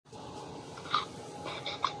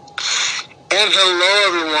And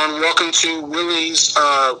hello, everyone. Welcome to Willie's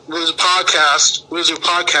podcast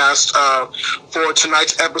for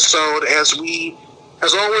tonight's episode. As we,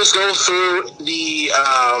 as always, go through the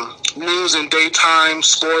news and daytime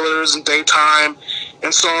spoilers and daytime,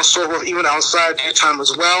 and so on and so forth, even outside daytime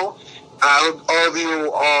as well. I hope all of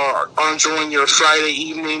you are enjoying your Friday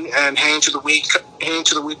evening and heading to the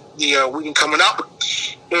weekend coming up.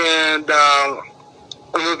 And I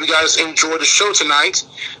hope you guys enjoy the show tonight.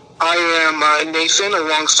 I am Nathan,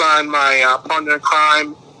 alongside my partner in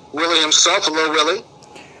crime, Willie himself. Hello, Willie.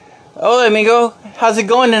 Hola, amigo. How's it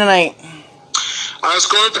going tonight? It's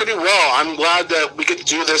going pretty well. I'm glad that we get to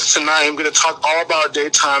do this tonight. I'm going to talk all about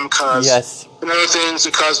daytime because, and other things,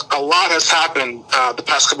 because a lot has happened the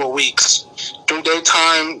past couple of weeks. From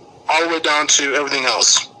daytime all the way down to everything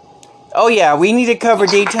else. Oh yeah, we need to cover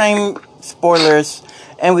daytime spoilers,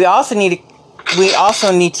 and we also need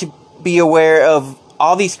to be aware of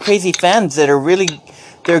all these crazy fans that are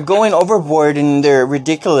they're going overboard in their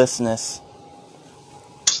ridiculousness.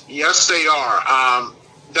 Yes, they are.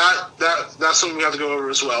 That's something we have to go over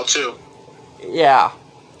as well, too. Yeah.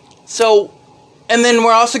 So, and then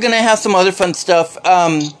we're also going to have some other fun stuff.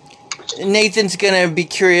 Nathan's going to be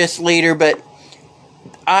curious later, but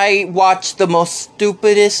I watched the most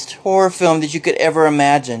stupidest horror film that you could ever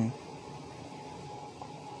imagine.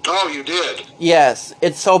 Oh, you did? Yes.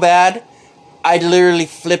 It's so bad, I literally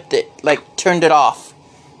flipped it, turned it off,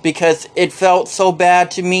 because it felt so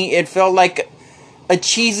bad to me. It felt like a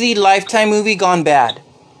cheesy Lifetime movie gone bad.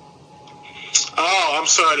 Oh, I'm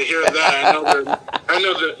sorry to hear that. I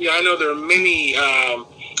know there are many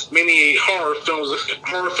horror films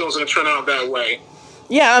that turn out that way.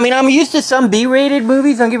 Yeah, I mean, I'm used to some B-rated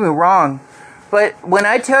movies, don't get me wrong, but when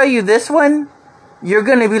I tell you this one, you're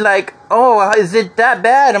gonna be like, oh, is it that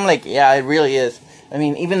bad? I'm like, yeah, it really is. I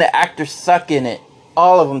mean, even the actors suck in it.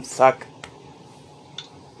 All of them suck.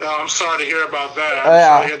 Oh, I'm sorry to hear about that. I'm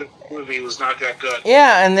sorry to hear the movie was not that good.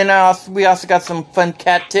 Yeah, and then we also got some fun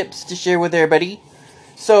cat tips to share with everybody.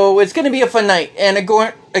 So it's going to be a fun night. And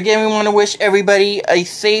again, we want to wish everybody a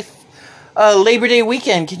safe Labor Day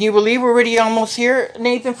weekend. Can you believe we're already almost here,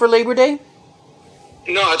 Nathan, for Labor Day?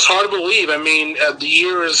 No, it's hard to believe. I mean, the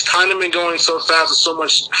year has kind of been going so fast and so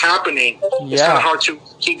much happening. Yeah. It's kind of hard to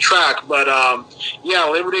keep track. But,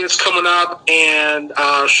 Labor Day is coming up, and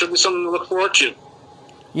should be something to look forward to.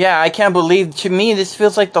 Yeah, I can't believe. To me, this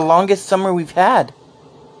feels like the longest summer we've had.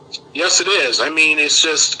 Yes, it is. I mean, it's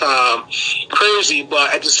just crazy.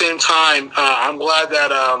 But at the same time, I'm glad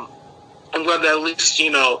that at least,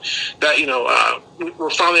 we're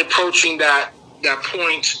finally approaching that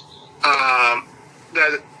point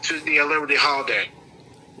to the Labor Day holiday.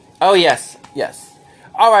 Oh, yes.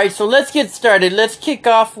 All right, so let's get started. Let's kick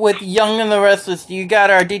off with Young and the Restless. You got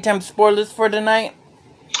our daytime spoilers for tonight?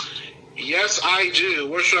 Yes, I do.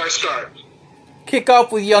 Where should I start? Kick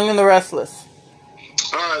off with Young and the Restless.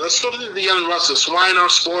 All right, let's go to the Young and Restless. Why in our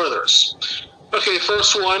spoilers? Okay,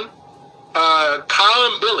 first one.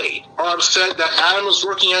 Kyle and Billy are upset that Adam is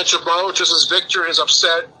working at Jabot, just as Victor is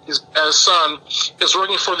upset as his son is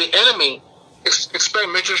working for the enemy. Expect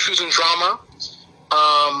major issues and drama.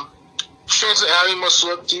 Chance and Abby must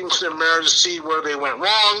look deep into their marriage to see where they went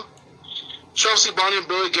wrong. Chelsea, Bonnie, and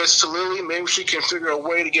Billy gets to Lily. Maybe she can figure a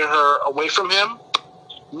way to get her away from him.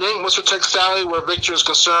 Nick must protect Sally where Victor is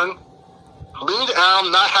concerned. Leaving to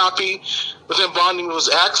Adam, not happy with him bonding with his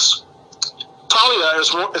ex. Talia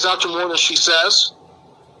is out to more than she says.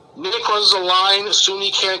 Nick crosses a line soon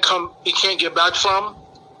he can't get back from.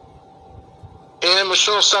 And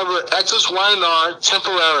Michelle severed exes Y&R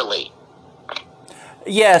temporarily.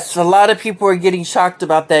 Yes, a lot of people are getting shocked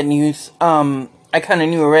about that news. I kind of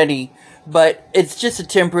knew already, but it's just a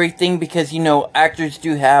temporary thing because, actors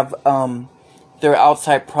do have their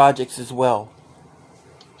outside projects as well.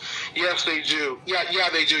 Yes, they do. Yeah,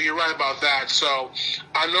 they do. You're right about that. So,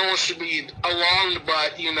 no one should be alarmed,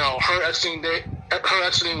 but, her exiting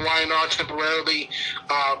Y&R temporarily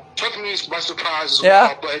took me by surprise as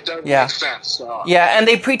well, but it doesn't make sense. So. Yeah, and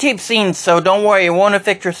they pre-tape scenes, so don't worry, it won't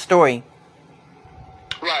affect your story.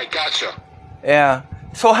 Right, gotcha. Yeah.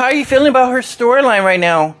 So how are you feeling about her storyline right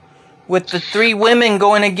now? With the three women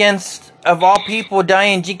going against, of all people,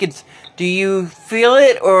 Diane Jenkins. Do you feel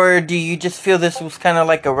it, or do you just feel this was kind of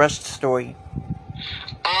like a rushed story?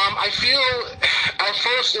 I feel at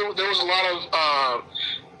first there was a lot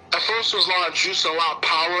of juice and a lot of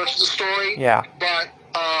power to the story. Yeah. But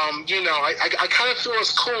I kind of feel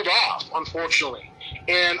it's cooled off, unfortunately.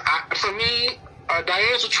 And for me,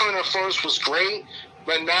 Diane's return at first was great,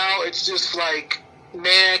 but now it's just like,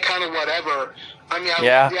 man, kind of whatever. I mean, I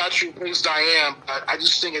love the actress who plays Diane, but I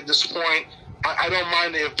just think at this point, I don't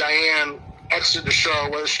mind if Diane exit the show,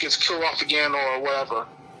 whether she gets killed off again or whatever.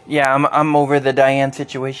 Yeah, I'm over the Diane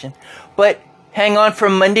situation. But hang on for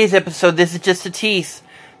Monday's episode. This is just a tease.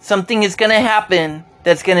 Something is going to happen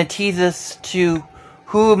that's going to tease us to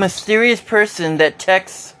who a mysterious person that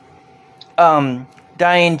texts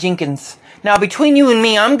Diane Jenkins. Now, between you and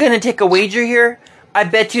me, I'm going to take a wager here. I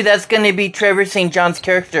bet you that's going to be Trevor St. John's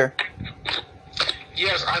character.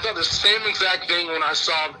 Yes, I thought the same exact thing when I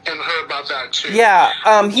saw and heard about that, too.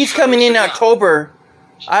 Yeah, he's coming in October.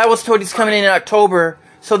 I was told he's coming in October.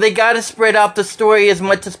 So they got to spread out the story as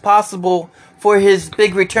much as possible for his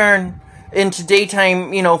big return into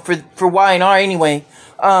daytime, for Y&R anyway.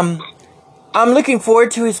 I'm looking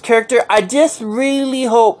forward to his character. I just really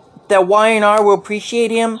hope that Y&R will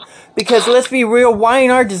appreciate him, because let's be real,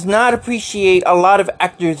 Y&R does not appreciate a lot of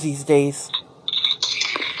actors these days.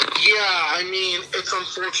 Yeah, I mean, it's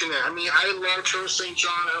unfortunate. I mean, I love Trevor St.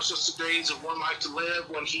 John ever since the days of One Life to Live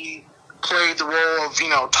when he played the role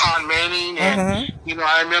of, Todd Manning. And,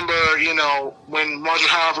 I remember, when Marjorie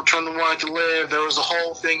Howard returned to One Life to Live, there was a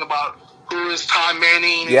whole thing about who is Todd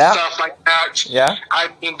Manning and stuff like that. Yeah. I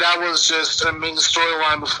mean, that was just an amazing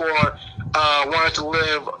storyline before One Life to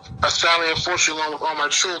Live, sadly, unfortunately, along with all my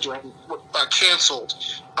children, canceled.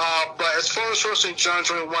 But as far as Trevor St. John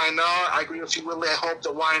joining Y&R, I agree with you, Willie. I hope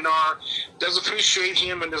that Y&R does appreciate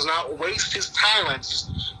him and does not waste his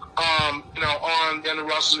talents on the end of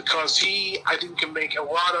Russell, because I think can make a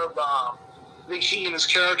lot of, I think he and his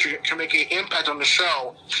character can make an impact on the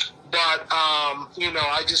show. But,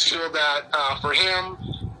 I just feel that for him,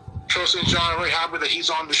 Trevor St. John, I'm really happy that he's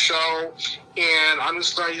on the show, and I'm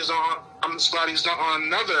just glad he's not on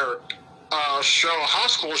another show, a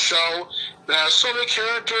hospital show that has so many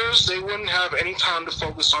characters. They wouldn't have any time to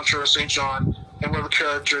focus on Trevor St. John and whatever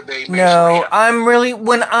character they made. No,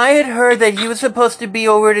 when I had heard that he was supposed to be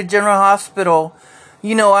over to General Hospital,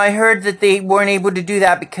 I heard that they weren't able to do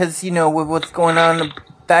that because, with what's going on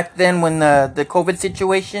back then when the COVID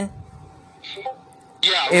situation.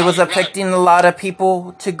 Yeah, it was affecting a lot of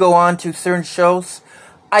people to go on to certain shows.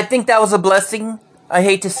 I think that was a blessing. I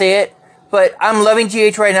hate to say it, but I'm loving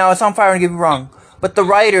GH right now. It's on fire, don't get me wrong. But the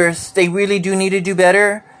writers, they really do need to do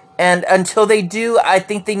better. And until they do, I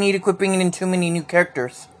think they need to quit bringing in too many new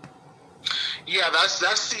characters. Yeah, that's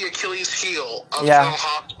the Achilles heel of General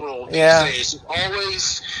Hospital these days. It's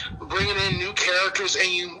always bringing in new characters, and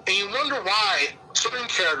you wonder why certain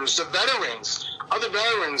characters, the veterans, other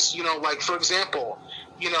veterans, like for example,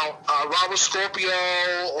 Robert Scorpio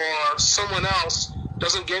or someone else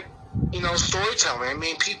doesn't get storytelling. I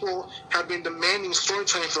mean, people have been demanding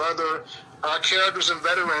storytelling for other characters and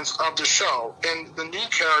veterans of the show, and the new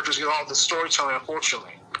characters get all the storytelling,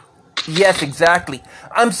 unfortunately. Yes, exactly.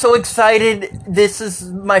 I'm so excited. This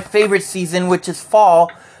is my favorite season, which is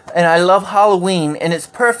fall, and I love Halloween, and it's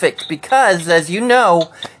perfect because, as you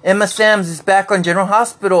know, Emma Samms is back on General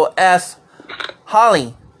Hospital as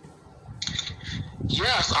Holly.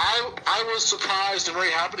 Yes, I was surprised and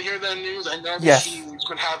very happy to hear that news. I know that she's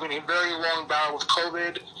been having a very long battle with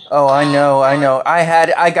COVID. Oh, I know. I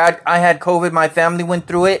had COVID. My family went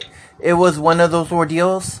through it. It was one of those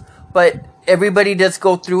ordeals, but everybody does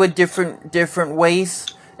go through it different ways.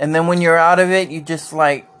 And then when you're out of it, you just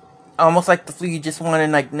almost like the flu. You just want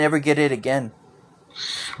to never get it again.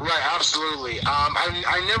 Right, absolutely.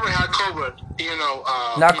 I never had COVID.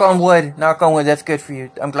 Knock on wood. Knock on wood. That's good for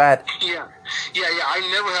you. I'm glad. Yeah. I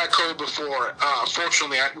never had COVID before,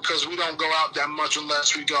 fortunately, because we don't go out that much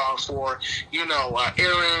unless we go out for,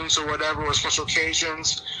 errands or whatever, or special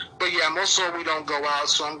occasions. But yeah, most of all, we don't go out,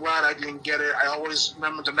 so I'm glad I didn't get it. I always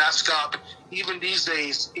remember to mask up, even these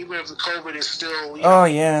days, even if the COVID is still,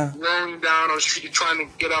 rolling down or trying to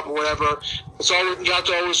get up or whatever. You have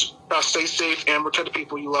to always stay safe and protect the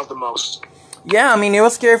people you love the most. Yeah, I mean, it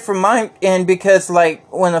was scary from my end because,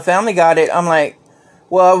 when the family got it, I'm like,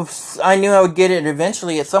 well, I knew I would get it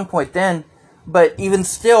eventually at some point then. But even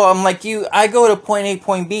still, I'm like you. I go to point A,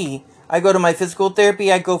 point B. I go to my physical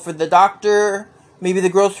therapy. I go for the doctor, maybe the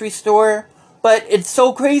grocery store. But it's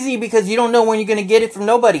so crazy because you don't know when you're going to get it from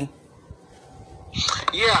nobody.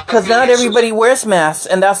 Yeah. Because not everybody wears masks,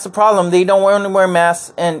 and that's the problem. They don't want to wear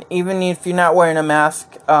masks, and even if you're not wearing a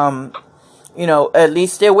mask, at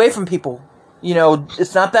least stay away from people.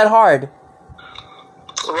 It's not that hard.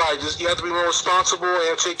 Right, you have to be more responsible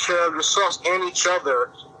and take care of yourselves and each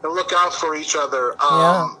other and look out for each other.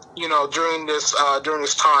 During this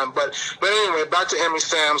time. But anyway, back to Emma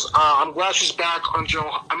Samms. I'm glad she's back on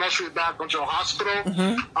I'm actually back on General Hospital.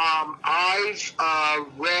 Mm-hmm. I've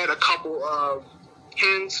read a couple of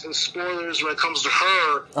hints and spoilers when it comes to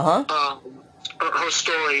her her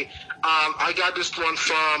story. I got this one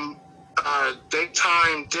from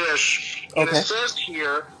daytime dish, and Okay. it says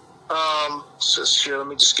here, let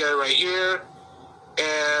me just get it right here,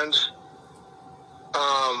 and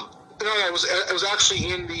it was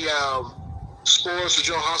actually in the spoilers for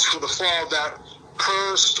General Hospital for the fall that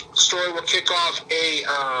her story will kick off a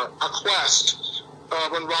quest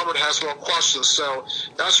when Robert has more questions. So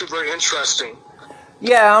that's very interesting.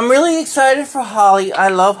 Yeah, I'm really excited for Holly. I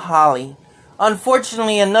love Holly.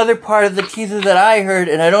 Unfortunately, another part of the teaser that I heard,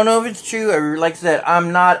 and I don't know if it's true, or like I said,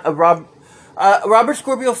 I'm not a Robert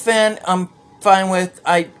Scorpio fan. I'm fine with.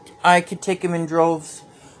 I could take him in droves.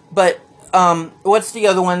 But what's the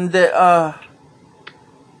other one? The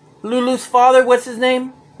Lulu's father. What's his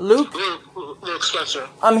name? Luke. Luke Spencer.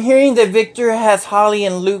 I'm hearing that Victor has Holly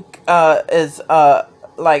and Luke as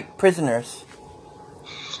like prisoners.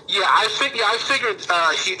 Yeah, I figured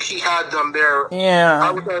he had them there. Yeah.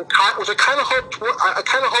 I kind of hope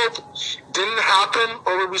didn't happen,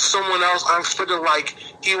 or maybe someone else unexpected, like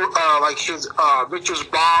his Victor's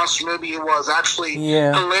boss. Maybe it was actually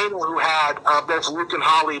Helena who had both Luke and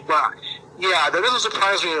Holly. But yeah, that doesn't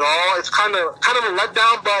surprise me at all. It's kind of a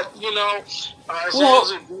letdown, but as long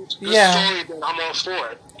as it's a good story, then I'm all for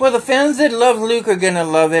it. Well, the fans that love Luke are gonna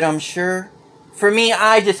love it, I'm sure. For me,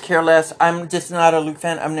 I just care less. I'm just not a Luke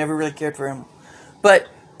fan. I've never really cared for him. But,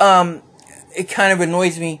 it kind of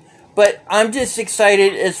annoys me. But I'm just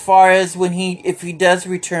excited as far as if he does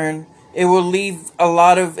return, it will leave a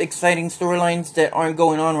lot of exciting storylines that aren't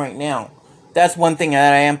going on right now. That's one thing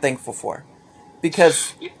that I am thankful for.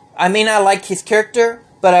 Because I may not like his character,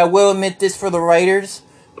 but I will admit this for the writers.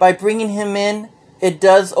 By bringing him in, it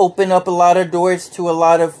does open up a lot of doors to a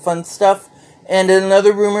lot of fun stuff. And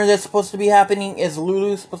another rumor that's supposed to be happening is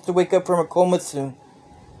Lulu's supposed to wake up from a coma soon.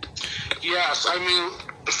 Yes, I mean,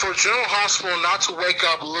 for General Hospital not to wake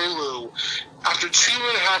up Lulu after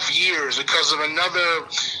 2.5 years because you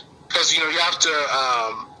have to,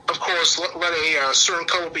 of course, let a certain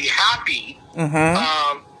couple be happy.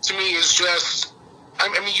 Mm-hmm. To me, is just, I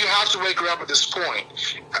mean, you have to wake her up at this point,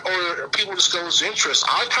 or people just go lose interest.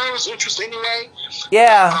 I kind of lose interest anyway.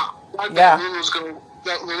 Yeah.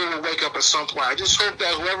 That Lulu will wake up at some point. I just hope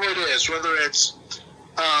that whoever it is, whether it's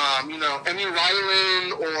Emmy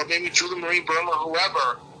Ryland or maybe Julie Marie Burma,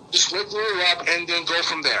 whoever, just wake Lulu up and then go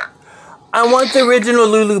from there. I want the original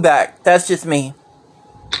Lulu back. That's just me.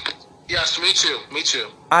 Yes, me too.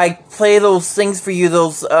 I play those things for you,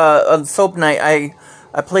 those on Soap Night.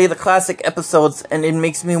 I play the classic episodes, and it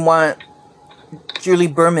makes me want Julie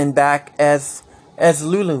Berman back as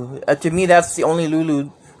Lulu. To me, that's the only Lulu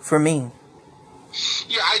for me.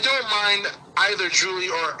 Yeah, I don't mind either Julie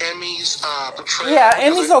or Emmy's portrayal. Yeah,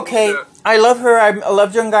 Emmy's okay. I love her. I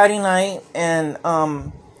loved her in Guiding Light, and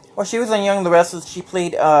she was on Young and the Restless. She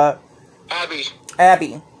played Abby.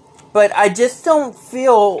 But I just don't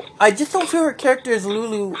feel her character as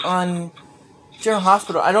Lulu on General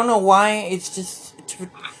Hospital. I don't know why. It's just,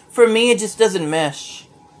 for me, it just doesn't mesh.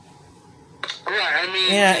 Right, I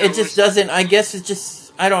mean... Yeah, it just doesn't. I guess it's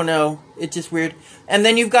just, I don't know. It's just weird. And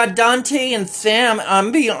then you've got Dante and Sam.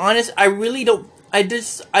 I'm being honest, I really don't, I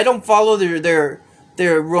don't follow their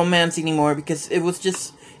romance anymore because it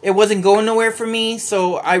wasn't going nowhere for me,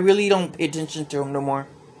 so I really don't pay attention to them no more.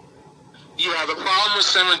 Yeah, the problem with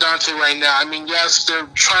Sam and Dante right now, I mean, yes, they're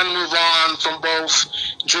trying to move on from both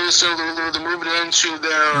Julius and Lulu. They're moving into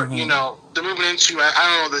their, they're moving into, I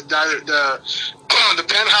don't know, the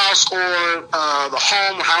penthouse or the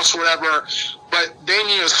home, house, whatever. But they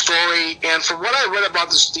need a story. And from what I read about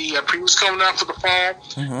the previews coming out for the fall,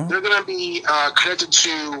 they're going to be connected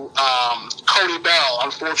to Cody Bell,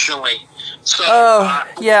 unfortunately. So,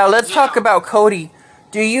 let's talk about Cody.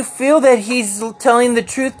 Do you feel that he's telling the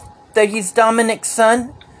truth, that he's Dominic's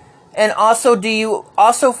son? And also, do you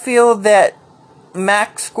also feel that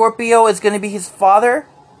Max Scorpio is going to be his father?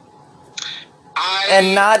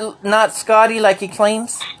 And not Scotty like he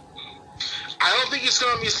claims? I don't think he's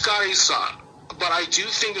going to be Scotty's son. But I do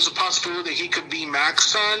think there's a possibility that he could be Mac's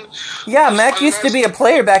son. Yeah, Mac used to be a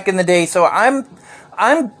player back in the day, so I'm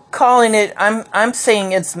calling it. I'm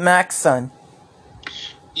saying it's Mac's son.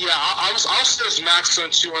 Yeah, I'll say it's Mac's son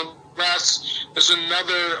too, unless there's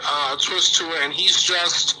another twist to it, and he's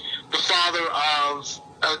just the father of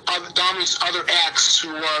Dominique's other ex,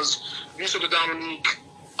 who was used to Dominique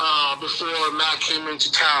before Mac came into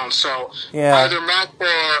town. So either Mac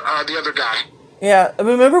or the other guy. Yeah,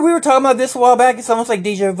 remember we were talking about this a while back? It's almost like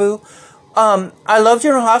deja vu. I love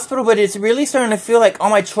General Hospital, but it's really starting to feel like all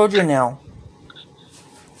my children now.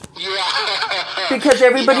 Yeah. Because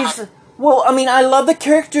everybody's... Yeah. Well, I mean, I love the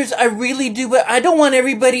characters, I really do, but I don't want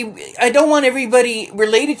everybody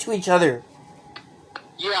related to each other.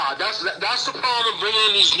 Yeah, that's the problem bringing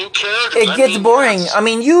in these new characters. It gets boring. Yes. I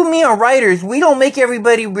mean, you and me are writers. We don't make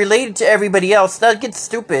everybody related to everybody else. That gets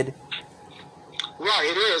stupid. Right,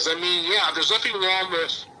 it is. I mean, yeah, there's nothing wrong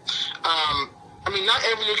with. I mean, not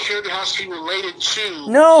every new character has to be related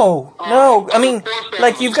to. No. I mean, core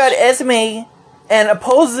like you've got Esme, and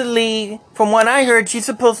supposedly, from what I heard, she's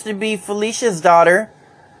supposed to be Felicia's daughter.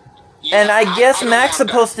 Yeah, And I guess Mac's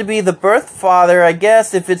supposed to be the birth father, I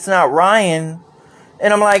guess, if it's not Ryan.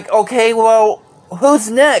 And I'm like, okay, well, who's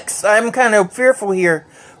next? I'm kind of fearful here.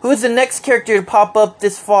 Who's the next character to pop up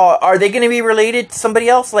this fall? Are they going to be related to somebody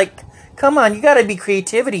else? Like, come on, you got to be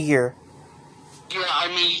creativity here. Yeah, I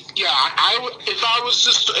mean, yeah, if I was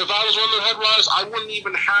one of the head writers, I wouldn't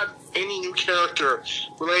even have any new character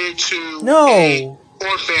related to a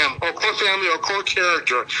core family or core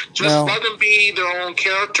character. Just let them be their own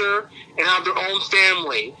character and have their own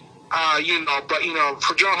family. But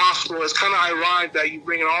for General Hospital, it's kind of ironic that you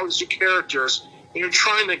bring in all these new characters and you're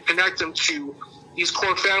trying to connect them to these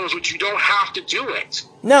core families, which you don't have to do it.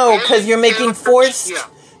 No, because you're making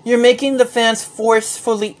you're making the fans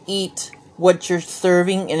forcefully eat what you're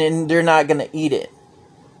serving, and then they're not gonna eat it.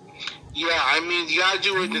 Yeah, I mean, you gotta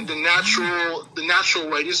do it the natural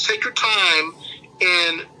way. Just take your time,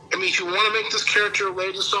 and I mean, if you want to make this character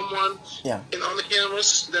related to someone, and on the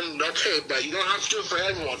canvas, then okay, but you don't have to do it for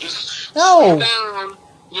everyone. Just slow down,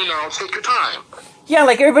 take your time. Yeah,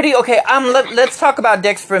 like everybody. Okay, let's talk about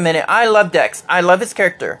Dex for a minute. I love Dex. I love his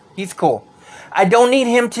character. He's cool. I don't need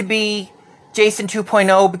him to be Jason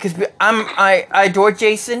 2.0 because I adore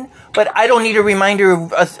Jason, but I don't need a reminder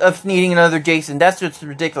of needing another Jason. That's just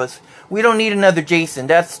ridiculous. We don't need another Jason.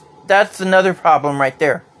 That's another problem right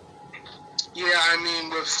there. Yeah, I mean,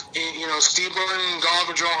 with Steve Burton and Gone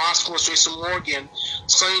for General Hospital's Jason Morgan,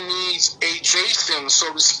 Sonny needs a Jason,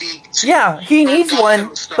 so to speak. He needs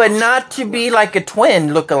one, but not to be like a twin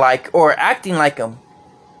lookalike or acting like him.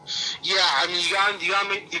 Yeah, I mean, you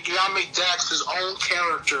gotta make Dax his own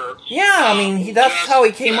character. Yeah, I mean, that's how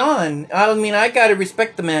he came on. I mean, I gotta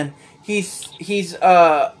respect the man. He was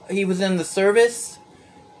in the service,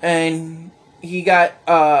 and he got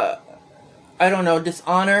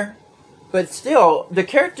dishonor. But still, the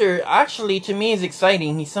character actually, to me, is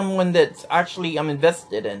exciting. He's someone that's actually I'm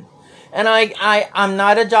invested in. And I'm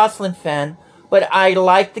not a Jocelyn fan, but I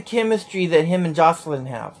like the chemistry that him and Jocelyn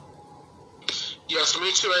have. Yes, me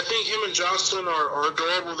too. I think him and Jocelyn are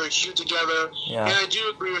adorable. They're cute together. Yeah. And I do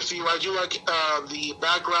agree with you. I do like the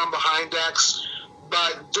background behind Dex,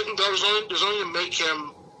 but there's only to make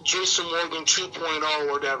him Jason Morgan 2.0 or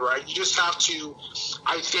whatever. Right? You just have to,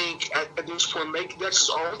 I think, at this point, make Dex his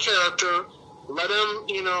own character. Let him,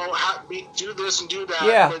 do this and do that.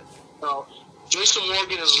 Yeah. But, Jason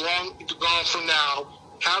Morgan is long gone from now.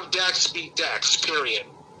 Have Dex be Dex, period.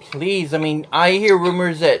 Please. I mean, I hear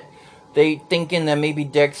rumors that they thinking that maybe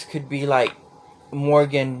Dex could be like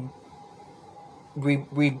Morgan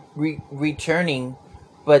returning,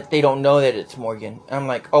 but they don't know that it's Morgan. I'm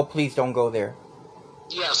like, oh, please don't go there.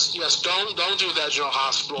 Yes, don't do that, General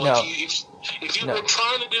Hospital. No. If you were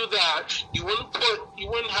trying to do that, you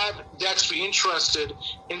wouldn't have Dex be interested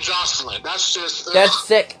in Jocelyn. That's just that's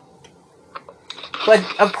sick. But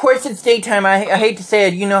of course, it's daytime. I hate to say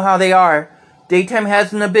it. You know how they are. Daytime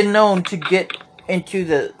hasn't been known to get into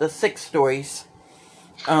the sick stories.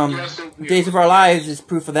 Days of Our Lives is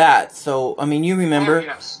proof of that. So I mean, you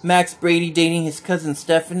remember Max Brady dating his cousin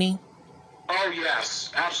Stephanie. Oh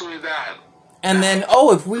yes, absolutely that. And then,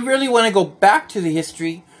 if we really want to go back to the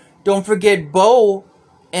history, don't forget Bo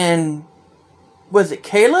and, was it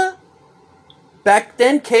Kayla? Back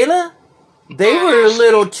then, Kayla? They were a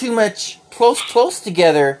little too much close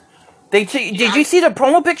together. Did you see the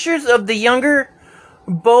promo pictures of the younger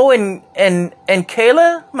Bo and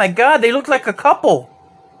Kayla? My God, they look like a couple.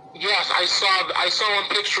 Yes, I saw one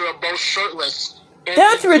picture of both shirtless.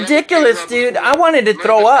 That's ridiculous, dude. I wanted to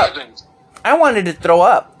throw up.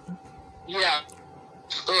 Yeah.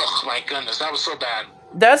 Ugh, my goodness, that was so bad.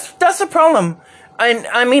 That's the problem.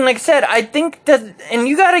 I mean, like I said, I think that, and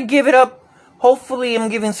you gotta give it up. Hopefully, I'm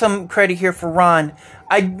giving some credit here for Ron.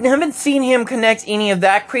 I haven't seen him connect any of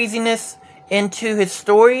that craziness into his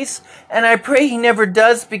stories, and I pray he never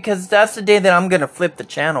does, because that's the day that I'm gonna flip the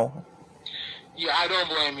channel. Yeah, I don't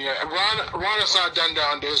blame you. Ron has not done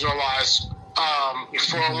that on Days of Our Lives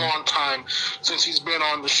for a long time since he's been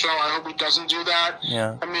on the show. I hope he doesn't do that.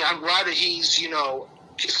 Yeah. I mean, I'm glad that he's,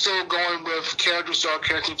 still going with characters that are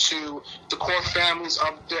connected to the core families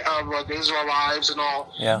of Days of Our Lives and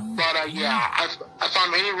all. Yeah. But, if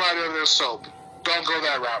I'm any writer of their soap, don't go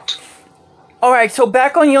that route. Alright, so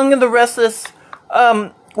back on Young and the Restless,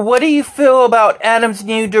 what do you feel about Adam's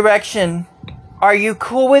new direction Are you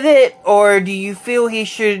cool with it, or do you feel he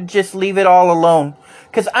should just leave it all alone?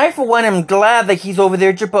 Because I, for one, am glad that he's over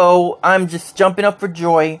there, Jabot. I'm just jumping up for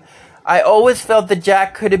joy. I always felt that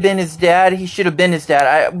Jack could have been his dad. He should have been his dad.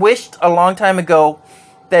 I wished a long time ago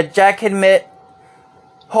that Jack had met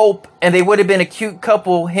Hope, and they would have been a cute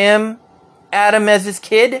couple. Him, Adam as his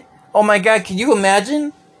kid. Oh my God, can you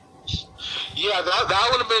imagine? Yeah, that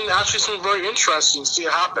would have been actually something very interesting to see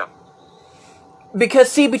it happen.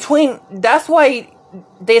 Because see, that's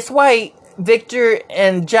why Victor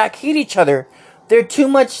and Jack hate each other. They're too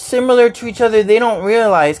much similar to each other. They don't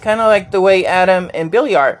realize, kind of like the way Adam and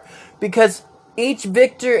Billy are, because each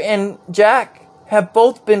Victor and Jack have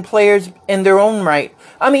both been players in their own right.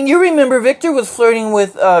 I mean, you remember Victor was flirting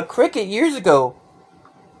with Cricket years ago.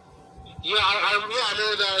 Yeah, I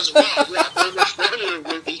know that as well. Yeah, they were flirting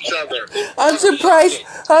with each other.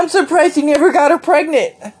 I'm surprised he never got her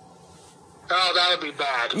pregnant. Oh, that would be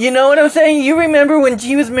bad. You know what I'm saying? You remember when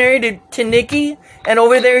she was married to Nikki, and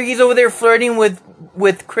he's over there flirting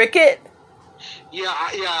with Cricket? Yeah,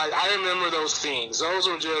 I remember those things. Those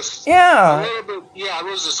were just... Yeah. A little bit, yeah, it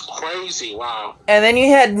was just crazy. Wow. And then you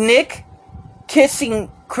had Nick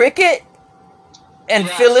kissing Cricket, and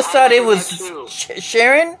yes, Phyllis thought it was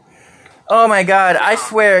Sharon. Oh my God, yeah. I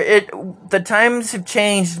swear, the times have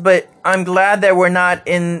changed, but I'm glad that we're not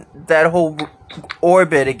in that whole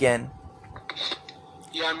orbit again.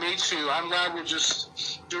 Yeah, me too. I'm glad we're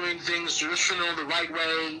just doing things traditional, the right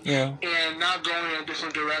way, and not going in a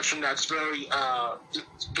different direction that's very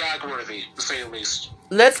gag-worthy, to say the least.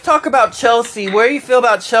 Let's talk about Chelsea. Where do you feel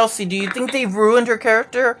about Chelsea? Do you think they've ruined her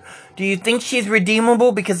character? Do you think she's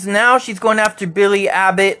redeemable? Because now she's going after Billy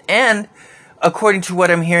Abbott, and according to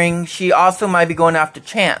what I'm hearing, she also might be going after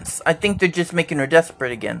Chance. I think they're just making her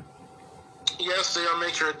desperate again. Yes, they are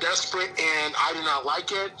making her desperate, and I do not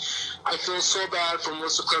like it. I feel so bad for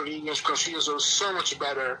Melissa Clark Egan because she deserves so much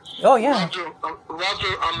better. Oh, yeah. Loved her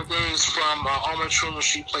on the days from All My Children when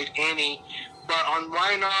she played Annie. But on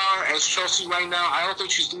YNR, as Chelsea right now, I don't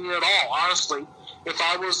think she's doing it at all, honestly. If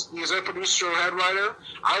I was the executive producer or head writer,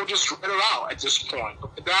 I would just write her out at this point.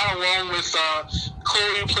 That along with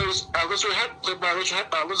Chloe, who plays played by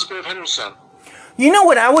Elizabeth Henderson. You know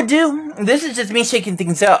what I would do? This is just me shaking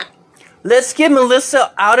things up. Let's get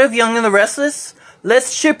Melissa out of Young and the Restless.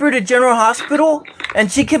 Let's ship her to General Hospital,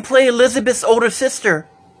 and she can play Elizabeth's older sister.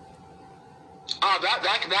 Oh,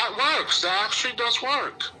 that works. That actually does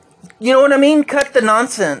work. You know what I mean? Cut the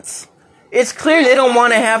nonsense. It's clear they don't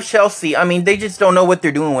want to have Chelsea. I mean, they just don't know what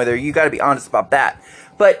they're doing with her. You got to be honest about that.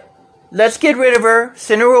 But let's get rid of her,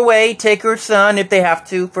 send her away, take her son if they have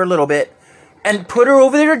to for a little bit, and put her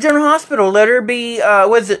over there to General Hospital. Let her be,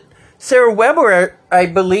 Sarah Weber, I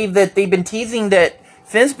believe that they've been teasing that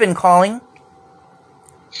Finn's been calling.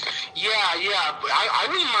 Yeah. I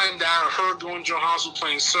wouldn't mind that, her going to Hospital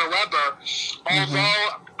playing Sarah Weber.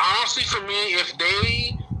 Although, honestly, for me, if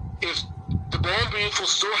the Born Beautiful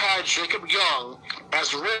still had Jacob Young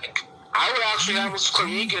as Rick, I would actually have Mr. Clark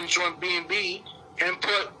Egan join B&B and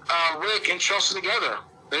put Rick and Chelsea together.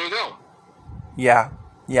 There you go. Yeah,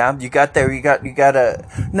 you got there. You got a...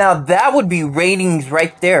 Now, that would be ratings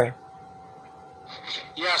right there.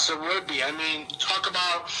 Yes, it would be. I mean, talk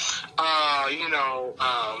about,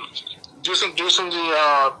 do something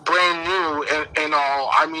brand new and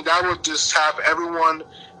all. I mean, that would just have everyone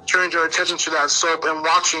turn their attention to that soap and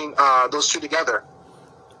watching those two together.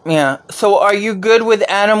 Yeah. So, are you good with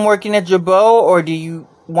Adam working at Jabot, or do you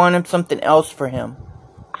want something else for him?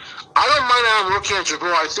 I don't mind Adam working at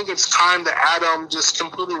Jabot. I think it's time that Adam just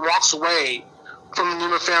completely walks away from the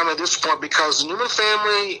Newman family at this point, because the Newman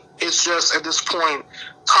family is just, at this point,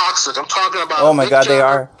 toxic. I'm talking about oh my God, they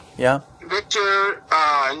are. Yeah. Victor,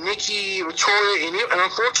 Nikki, Victoria, and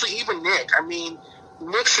unfortunately even Nick. I mean,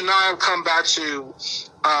 Nick should not have come back to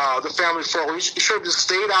the family fold. He should have just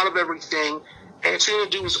stayed out of everything and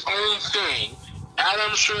continued to do his own thing.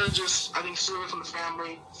 Adam should have just, I think, stayed away from the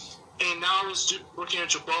family. And now he's working at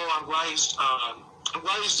Jabot. I'm glad he's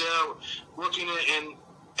there working it,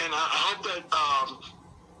 and I hope that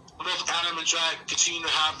both Adam and Jack continue to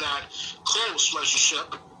have that close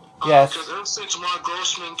relationship. Yes. Because ever since Mark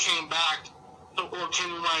Grossman came back, or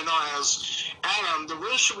came right now as Adam, the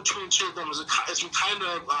relationship between the two of them has been kind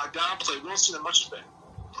of downplayed. We don't see that much of it.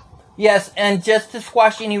 Yes, and just to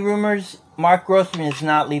squash any rumors, Mark Grossman is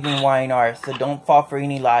not leaving YNR, so don't fall for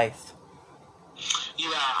any lies. Yeah,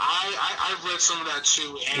 I've read some of that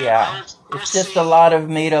too. And yeah, it's just a lot of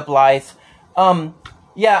made-up lies.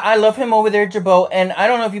 Yeah, I love him over there, Jabot, and I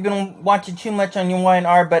don't know if you've been watching too much on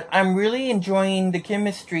YNR, but I'm really enjoying the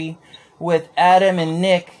chemistry with Adam and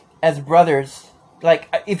Nick as brothers.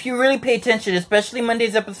 Like, if you really pay attention, especially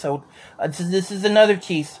Monday's episode, this is another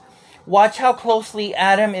tease. Watch how closely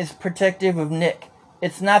Adam is protective of Nick.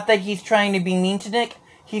 It's not that he's trying to be mean to Nick.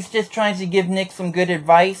 He's just trying to give Nick some good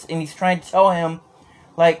advice, and he's trying to tell him,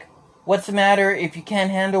 like, what's the matter? If you can't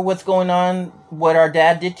handle what's going on, what our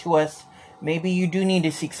dad did to us, maybe you do need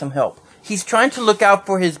to seek some help. He's trying to look out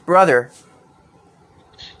for his brother.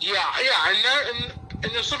 Yeah,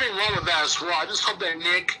 and there's something wrong with that as well. I just hope that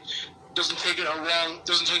Nick doesn't take it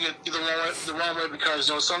the wrong way,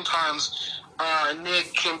 because sometimes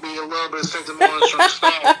Nick can be a little bit sanctimonious from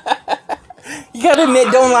himself. You gotta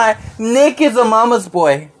admit, don't lie. Nick is a mama's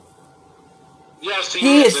boy. Yes,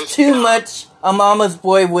 he is too much a mama's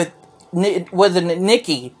boy with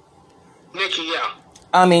Nikki. Nikki, yeah.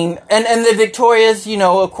 I mean, and the Victoria's,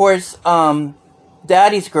 of course,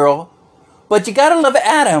 daddy's girl. But you gotta love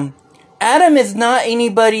Adam. Adam is not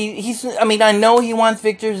anybody. I know he wants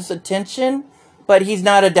Victor's attention, but he's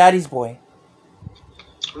not a daddy's boy.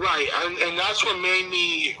 Right, and that's what made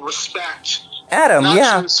me respect Adam.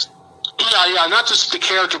 Yeah. Not just the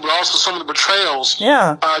character, but also some of the portrayals.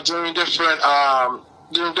 Yeah. During different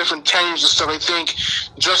times and stuff. I think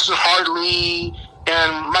Justin Hartley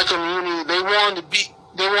and Michael Muhney, they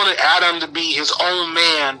wanted Adam to be his own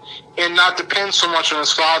man and not depend so much on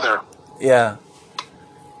his father. Yeah.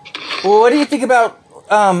 Well, what do you think about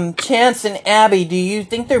Chance and Abby? Do you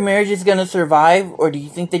think their marriage is going to survive, or do you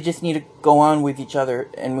think they just need to go on with each other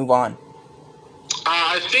and move on?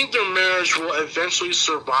 I think their marriage will eventually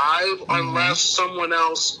survive unless someone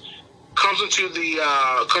else comes into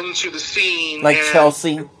the scene, like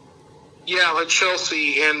Chelsea. Yeah, like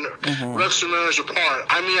Chelsea, and rips their marriage apart.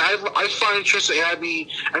 I mean, I find Chance and Abby.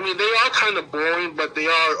 I mean, they are kind of boring, but they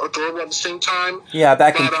are adorable at the same time. Yeah,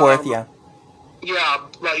 back and forth. Yeah. Yeah,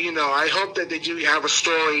 but I hope that they do have a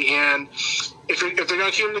story, and if they're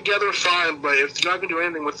gonna keep them together, fine. But if they're not gonna do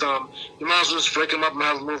anything with them, you might as well just break them up and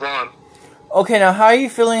have them move on. Okay, now how are you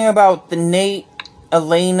feeling about the Nate,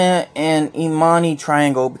 Elena, and Imani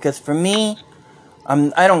triangle? Because for me,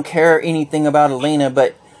 I don't care anything about Elena,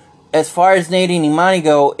 but as far as Nate and Imani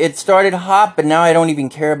go, it started hot, but now I don't even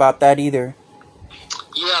care about that either.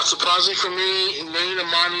 Yeah, surprisingly for me, Nate and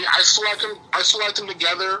Imani, I still like them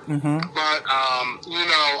together. But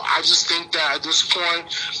I just think that at this point,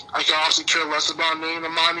 I can also care less about Nate and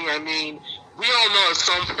Imani. I mean, we all know at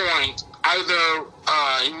some point either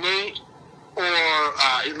Nate or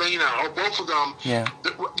Elena, or both of them,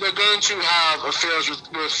 they're going to have affairs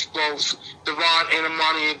with both Devon and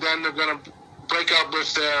Imani, and then they're going to break up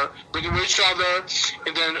with each other,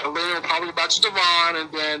 and then Elena will probably go back to Devon,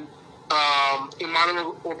 and then Imani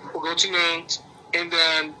will go to Nate, and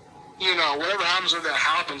then, whatever happens when that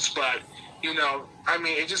happens, but, I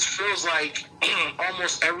mean, it just feels like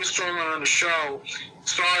almost every storyline on the show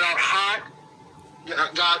started out hot,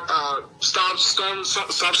 stopped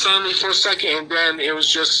suddenly for a second, and then it was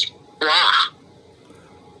just blah.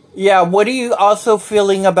 Yeah, what are you also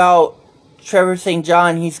feeling about Trevor St.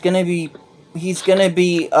 John? He's gonna be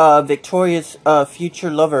Victoria's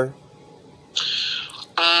future lover.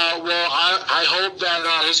 Well, I hope that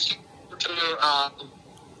his character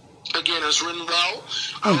again is written well.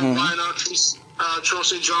 I find Trevor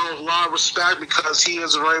St. John with a lot of respect, because he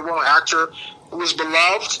is a very well actor who is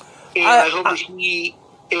beloved. And I hope that he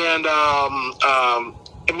and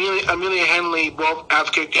Amelia Henley both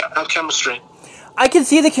have chemistry. I can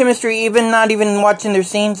see the chemistry, even not even watching their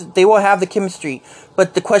scenes. They will have the chemistry.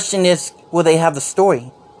 But the question is, will they have the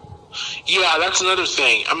story? Yeah, that's another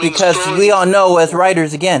thing. I mean, because we all know, as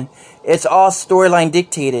writers, again, it's all storyline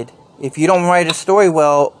dictated. If you don't write a story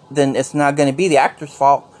well, then it's not going to be the actor's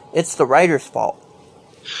fault. It's the writer's fault.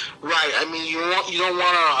 Right. I mean, you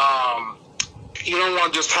don't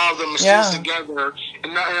want to just have them scenes together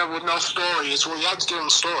and not have with no story. It's where you have to give them a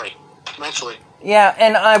story eventually. Yeah,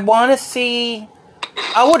 and I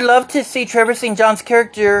would love to see Trevor St. John's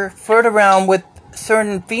character flirt around with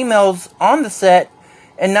certain females on the set,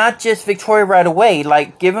 and not just Victoria right away.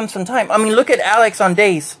 Like, give him some time. I mean, look at Alex on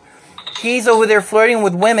Days. He's over there flirting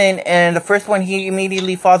with women, and the first one he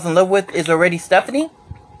immediately falls in love with is already Stephanie.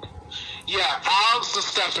 Yeah, Alex and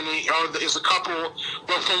Stephanie is a couple,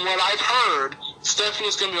 but from what I've heard,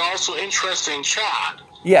 Stephanie's going to be also interested in Chad.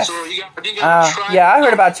 Yes. So you got to try. Yeah, I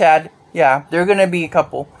heard about Chad. Yeah, they're going to be a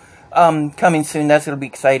couple coming soon. That's going to be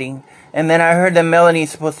exciting. And then I heard that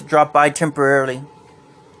Melanie's supposed to drop by temporarily.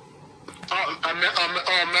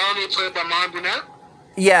 Melanie played by Mom Burnett?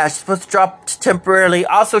 Yeah, she's supposed to drop temporarily.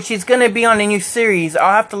 Also, she's going to be on a new series.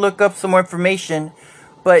 I'll have to look up some more information.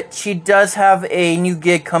 But she does have a new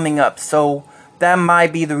gig coming up. So that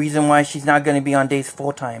might be the reason why she's not going to be on Days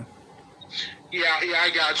full time. Yeah, I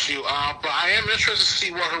got you. But I am interested to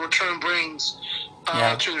see what her return brings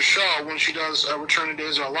to the show when she does return to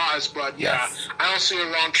Days of Our Lives. But yeah, Yes. I don't see her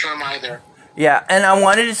long term either. Yeah, and I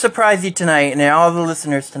wanted to surprise you tonight and all the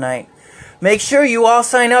listeners tonight. Make sure you all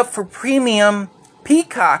sign up for Premium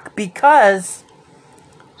Peacock because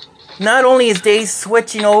not only is Days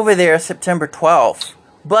switching over there September 12th,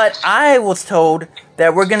 but I was told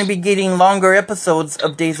that we're going to be getting longer episodes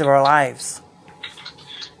of Days of Our Lives.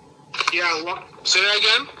 Yeah, say that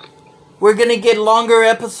again? We're going to get longer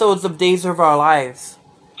episodes of Days of Our Lives.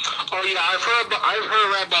 Oh yeah, I've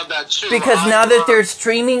heard about that too. Because now that they're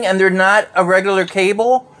streaming and they're not a regular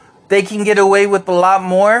cable, they can get away with a lot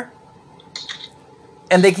more.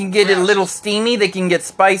 And they can get it a little steamy, they can get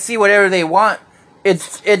spicy, whatever they want.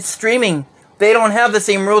 It's streaming. They don't have the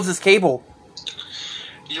same rules as cable.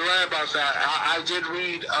 You're right about that. I did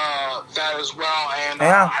read that as well, and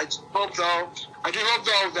Yeah. I do hope though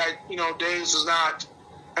that Days is not.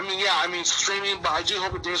 I mean streaming, but I do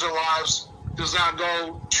hope that Days of Our Lives does not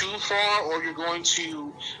go too far, or you're going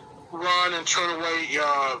to run and turn away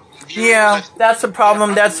viewers. Yeah, that's the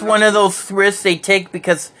problem. That's one of those risks they take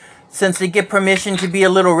because since they get permission to be a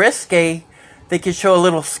little risque, they could show a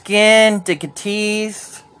little skin, they could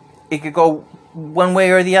tease. It could go one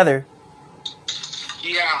way or the other.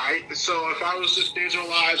 Yeah, so if I was just Days of Our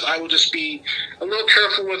Lives, I would just be a little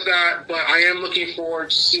careful with that, but I am looking forward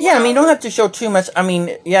to see Yeah, you don't have to show too much.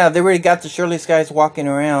 They already got the shirtless guys walking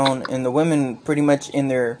around, and the women pretty much in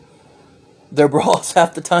their bras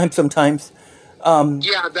half the time sometimes.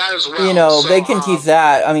 Yeah, that as well. They can tease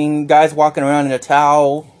that. Guys walking around in a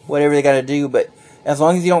towel, whatever they got to do, but as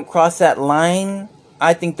long as you don't cross that line,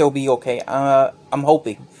 I think they'll be okay. I'm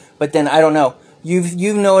hoping. But then, I don't know.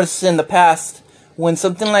 You've noticed in the past, when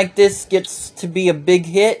something like this gets to be a big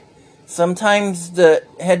hit, sometimes the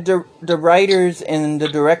writers and the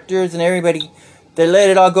directors and everybody, they let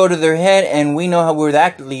it all go to their head, and we know where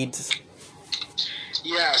that leads.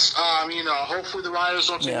 Yes, hopefully the writers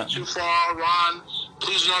don't take it too far. Ron,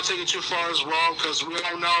 please do not take it too far as well, because we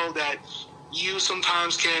all know that you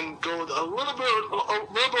sometimes can go a little bit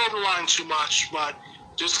over the line too much, but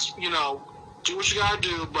just, do what you gotta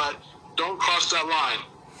do, but don't cross that line.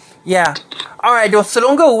 Yeah. Alright, so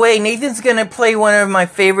don't go away. Nathan's gonna play one of my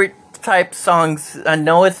favorite type songs. I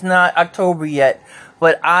know it's not October yet,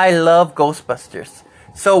 but I love Ghostbusters.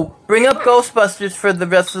 So bring up Ghostbusters for the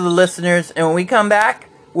rest of the listeners, and when we come back,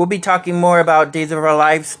 we'll be talking more about Days of Our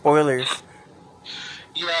Lives spoilers.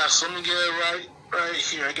 Yes, let me get it right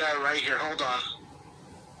here. I got it right here. Hold on.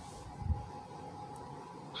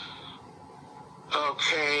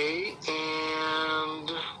 Okay,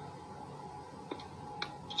 and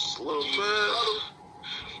just a little bit.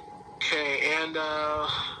 Okay, and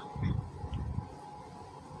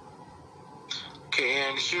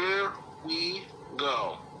here we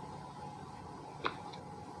go.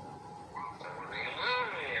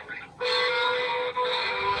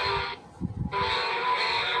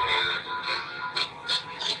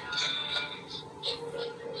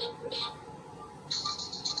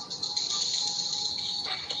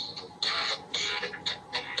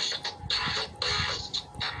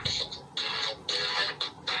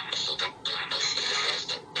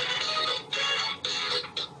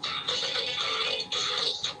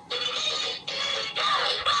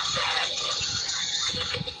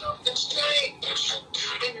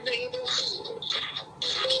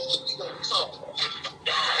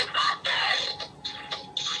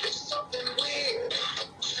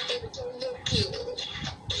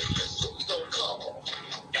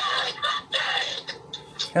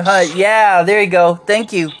 Yeah, there you go.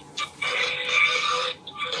 Thank you.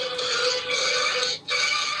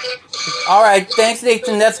 Alright, thanks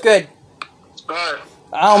Nathan, that's good. Alright.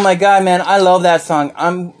 Oh my god, man, I love that song. I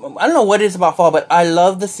don't know what it is about fall, but I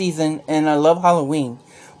love the season, and I love Halloween.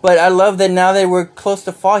 But I love that now that we're close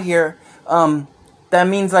to fall here, that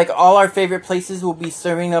means like all our favorite places will be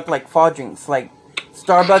serving up like fall drinks. Like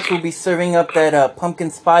Starbucks will be serving up that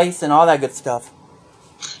pumpkin spice and all that good stuff.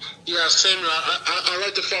 Yeah, same. I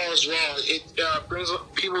like the fall as well. It brings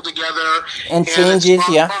people together. And changes,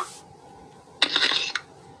 yeah.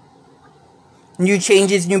 New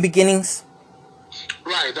changes, new beginnings.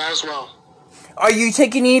 Right, that as well. Are you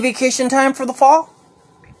taking any vacation time for the fall?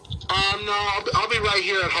 No, I'll be right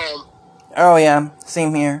here at home. Oh yeah,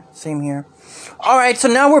 same here. Alright, so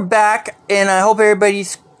now we're back, and I hope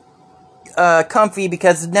everybody's comfy,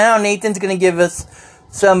 because now Nathan's gonna give us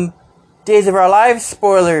some Days of Our Lives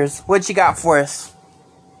spoilers. What you got for us?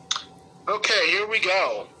 Okay, here we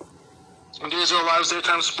go. Days of Our Lives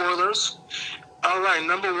daytime spoilers. Alright,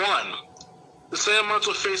 number 1. The Sandmans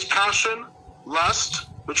will face passion, lust,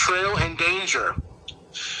 betrayal, and danger.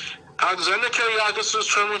 Alexander Karyakis is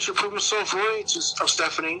determined to prove himself worthy of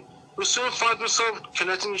Stephanie, who soon finds himself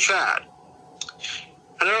connecting to Chad.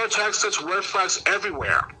 Another attack sets red flags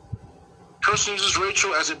everywhere. Kirsten uses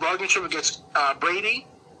Rachel as a bargaining chip against Brady.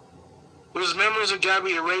 With his memories of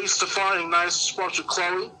Gabby erased, Stefan ignites sparks with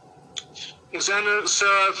Chloe. Alexander and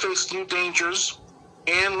Sarah face new dangers.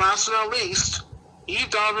 And last but not least, Eve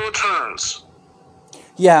Donovan returns.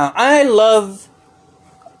 Yeah, I love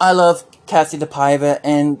Cassie DePaiva,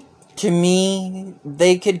 and to me,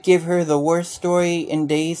 they could give her the worst story in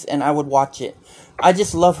days, and I would watch it. I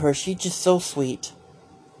just love her. She's just so sweet.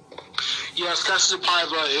 Yes, Cassie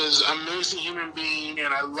DePaiva is an amazing human being,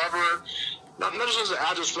 and I love her. Not just as an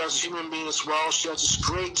actress, but as a human being as well. She has this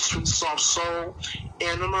great, sweet, soft soul,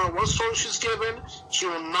 and no matter what story she's given, she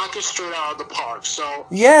will knock it straight out of the park. So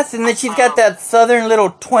yes, and then she's got that southern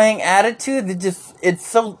little twang attitude that it's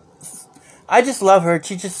so. I just love her.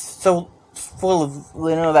 She's just so full of,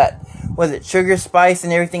 that, was it sugar, spice,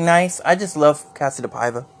 and everything nice. I just love Cassie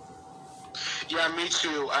DePaiva. Yeah, me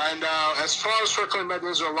too. And as far as her coming back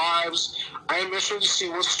into their lives, I am interested to see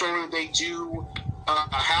what story they do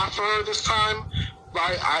have for her this time. But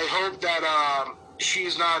I hope that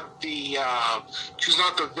she's not the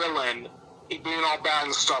villain, being all bad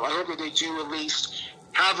and stuff. I hope that they do at least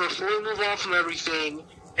have her fully move on from everything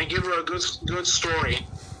and give her a good story.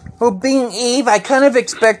 Well, being Eve, I kind of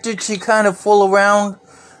expected to kind of fool around,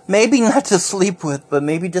 maybe not to sleep with, but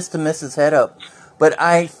maybe just to mess his head up. But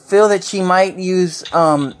I feel that she might use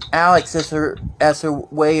Alex as her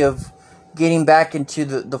way of getting back into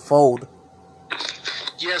the fold.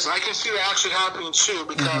 Yes, I can see that actually happening too,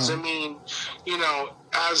 because I mean,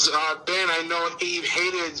 as Ben, I know Eve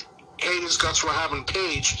hated his guts for having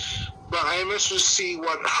Paige, but I am interested to see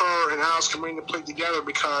what her and Alex can bring to play together,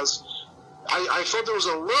 because I thought there was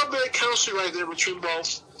a little bit of chemistry right there between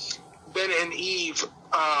both Ben and Eve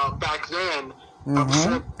back then.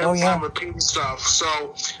 Before time with Paige stuff. So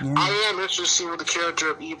I am interested to see what the character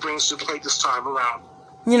of Eve brings to play this time around.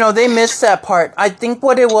 They missed that part. I think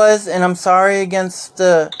what it was, and I'm sorry against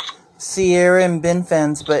the Sierra and Ben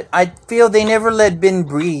fans, but I feel they never let Ben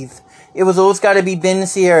breathe. It was always got to be Ben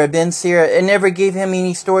Sierra. It never gave him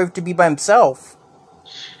any story to be by himself.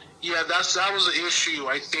 Yeah, that was an issue,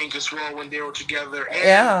 I think, as well, when they were together.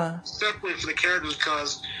 And separately for the characters,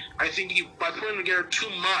 because I think by putting them together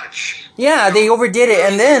too much. Yeah, they overdid it.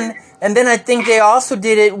 And then I think they also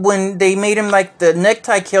did it when they made him like the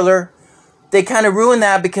necktie killer. They kind of ruined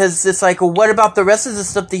that, because it's like, well, what about the rest of the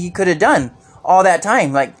stuff that he could have done all that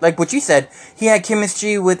time? Like what you said, he had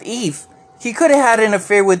chemistry with Eve. He could have had an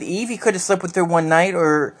affair with Eve. He could have slept with her one night,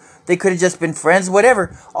 or they could have just been friends,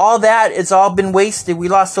 whatever. All that, it's all been wasted. We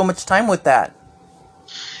lost so much time with that.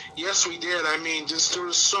 Yes, we did. I mean, there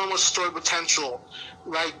was so much story potential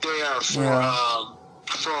right there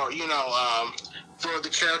for the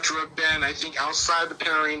character of Ben, I think, outside the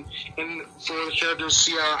pairing, and for the character of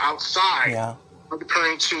Sierra outside of the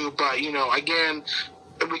pairing too. But, again,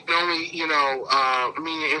 we can only,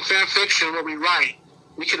 in fan fiction, what we write,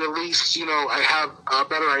 we could at least, have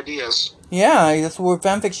better ideas. Yeah, that's where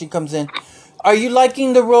fanfiction comes in. Are you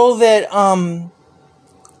liking the role that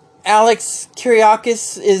Alex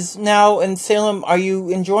Karyakis is now in Salem? Are you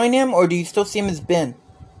enjoying him, or do you still see him as Ben?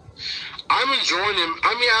 I'm enjoying him.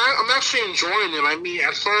 I mean, I'm actually enjoying him. I mean,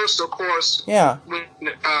 at first, of course, when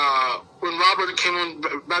Robert came on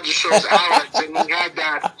about to show us Alex, and he had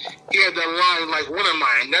that line, like, "What am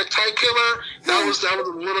I, a necktie killer?" That was a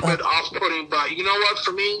little bit off-putting. But you know what?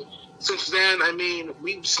 For me, since then, I mean,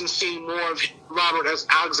 we've been seeing more of Robert as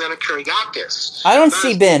Alexander Karyakis. I don't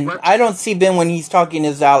see Ben. I don't see Ben when he's talking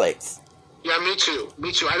as Alex. Yeah, me too.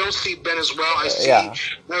 I don't see Ben as well. I see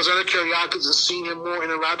Alexander Karyakis and seeing him more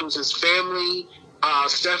interact with his family,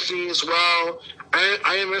 Stephanie as well.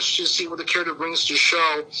 I am interested to see what the character brings to the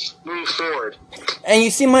show moving forward. And you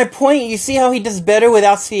see my point? You see how he does better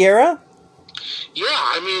without Sierra? Yeah,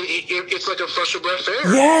 I mean, it's like a fresher breath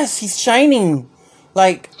air. Yes, he's shining.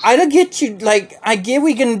 Like, I don't get you. Like, I get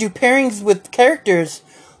we're gonna do pairings with characters,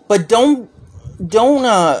 but don't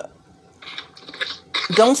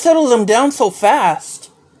settle them down so fast.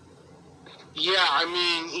 Yeah, I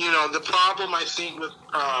mean, the problem I think with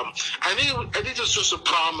I think there's just a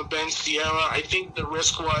problem with Ben Sierra. I think the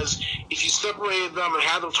risk was if you separated them and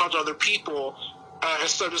had them talk to other people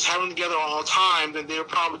instead of just having them together all the time, then they would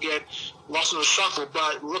probably get lost in the shuffle.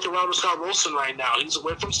 But look at Robert Scott Wilson right now. He's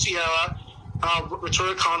away from Sierra,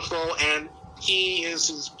 Victoria Confo, and he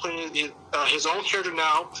is playing his own character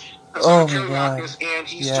now. Oh my God! And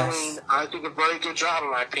he's Yes. doing, I think, a very good job,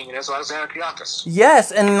 in my opinion, as Alexander Kyriakis.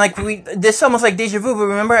 Yes, and like this is almost like deja vu. But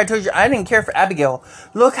remember, I told you I didn't care for Abigail.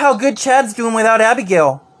 Look how good Chad's doing without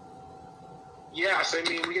Abigail. Yes, I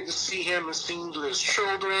mean, we get to see him in scenes with his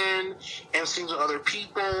children and scenes with other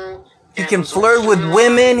people. He can flirt with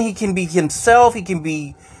women. He can be himself. He can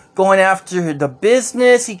be going after the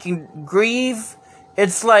business. He can grieve.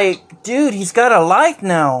 It's like, dude, he's got a life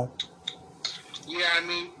now. Yeah, I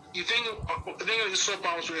mean, the thing of the soap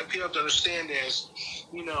operas that people have to understand is,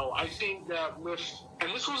 you know, I think that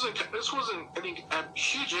and this wasn't I think a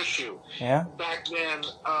huge issue. Yeah. Back then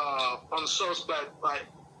on the soaps, but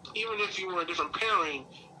even if you were a different pairing,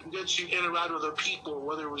 that you interact with other people,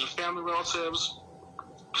 whether it was your family relatives,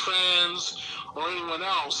 friends, or anyone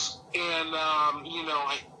else, and you know,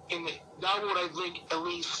 that would, I think, at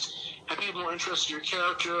least have people more interested in your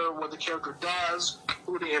character, what the character does,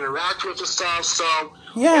 who they interact with and stuff. So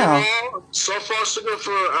yeah, overall, so far so good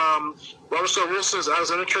for Robert Wilson's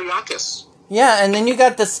Alexander Kyriakis. Yeah, and then you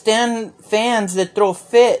got the fans that throw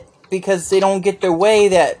fit because they don't get their way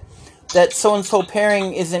that so-and-so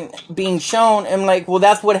pairing isn't being shown. And like, well,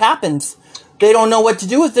 that's what happens. They don't know what to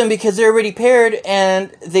do with them because they're already paired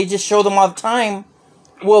and they just show them all the time.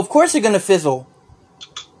 Well, of course they're going to fizzle.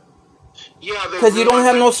 Yeah, because you don't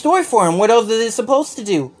have no story for them. What else are they supposed to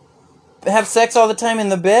do? Have sex all the time in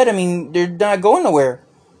the bed? I mean, they're not going nowhere.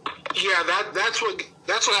 Yeah, that's what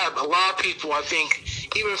had a lot of people, I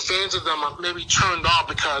think, even fans of them, maybe turned off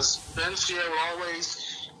because Ben and Sierra would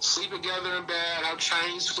always sleep together in bed, have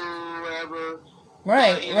Chinese food, whatever.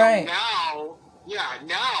 Right, but, right. Now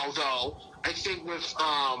though, I think with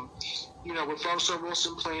with Robert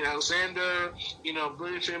Wilson playing Alexander,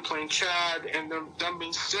 Billy Finn playing Chad, and them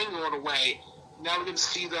being single in a way. Now we get to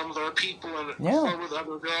see them with other people and with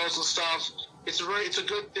other girls and stuff. It's a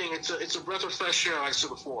good thing. It's a breath of fresh air, like I said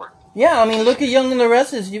before. Yeah, I mean, look at Young and the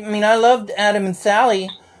Restless. I mean, I loved Adam and Sally,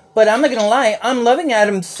 but I'm not gonna lie, I'm loving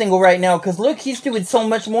Adam's single right now because look, he's doing so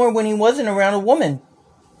much more when he wasn't around a woman.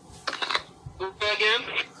 Again?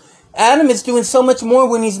 Adam is doing so much more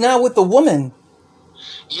when he's now with a woman.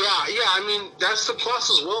 Yeah, I mean, that's the plus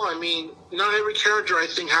as well. I mean, not every character, I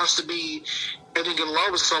think, has to be, I think, in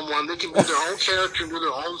love with someone. They can be their own character and do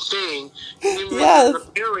their own thing. Even yes. when they're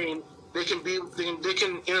appearing, they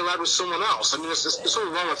can interact with someone else. I mean, there's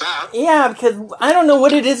something wrong with that. Yeah, because I don't know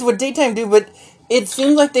what it is with daytime do, but it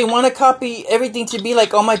seems like they want to copy everything to be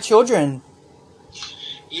like All My Children.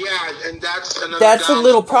 Yeah, and that's a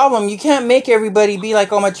little problem. You can't make everybody be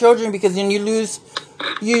like All My Children because then you lose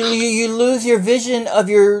your vision of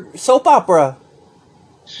your soap opera.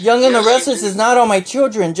 Young and the Restless is not All My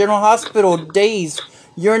Children. General Hospital Days,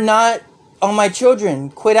 you're not All My Children.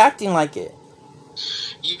 Quit acting like it.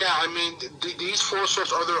 Yeah, I mean, these four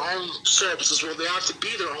soaps are their own soaps as well. They have to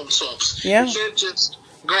be their own soaps. Yeah. You can't just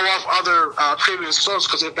go off other previous soaps,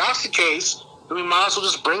 because if that's the case, then we might as well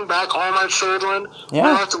just bring back All My Children, yeah.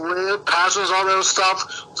 All Have to Live, Passions, all that other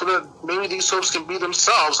stuff, so that maybe these soaps can be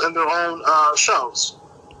themselves in their own shows.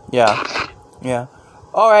 Yeah.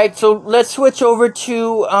 All right, so let's switch over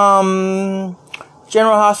to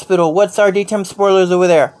General Hospital. What's our daytime spoilers over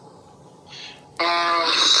there?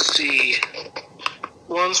 Let's see.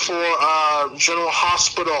 One's for General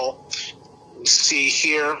Hospital. Let's see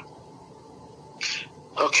here.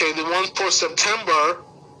 Okay, the one for September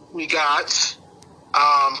we got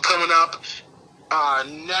coming up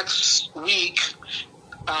next week.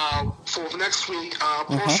 For next week,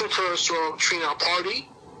 Portia refers to Trina Party.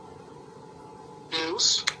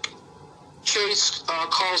 News. Chase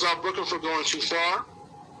calls out Brooklyn for going too far.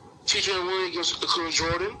 TJ and Willie gives the clue to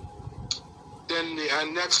Jordan. Then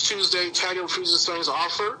next Tuesday, Teddy refuses Sonny's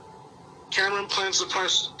offer. Cameron plans a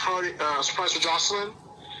surprise for Jocelyn.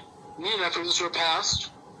 Nina refuses her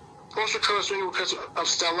past. Portia recurs because of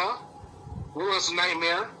Stella. Willow has a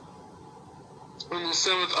nightmare. On the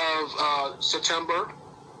 7th of September.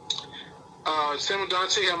 Sam and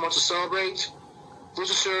Dante have much to celebrate.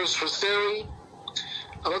 Richard serves for Theory.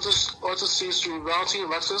 Alexis sees through Valentine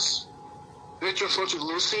and Alexis. Victor refers to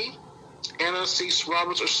Lucy. Anna seeks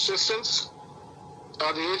Robert's assistance. The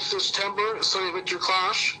 8th of September, Sonny and Victor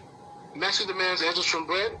clash. Maxie demands answers from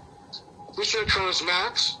Britt. Victor encourages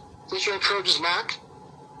Max. Victor encourages Mac.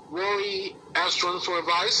 Rory asks Jordan for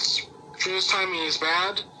advice. Trina's timing is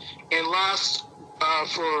bad. And last,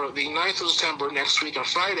 for the 9th of September, next week on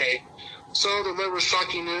Friday, so delivers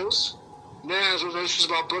shocking news. Nana has revelations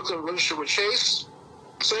about Brooklyn's relationship with Chase.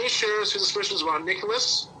 Sonny shares his suspicions about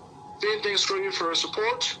Nicholas. Finn thanks Cody for her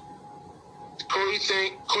support. Cody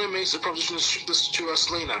makes a proposition to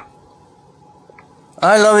Selena.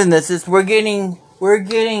 I'm loving this. We're getting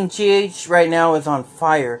GH right now is on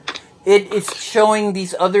fire. it is showing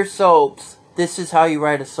these other soaps. This is how you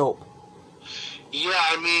write a soap. Yeah,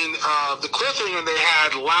 I mean, the cliffhanger they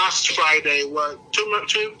had last Friday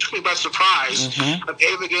took me by surprise. Of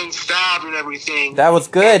Ava getting stabbed and everything. That was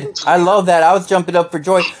good. I love that. I was jumping up for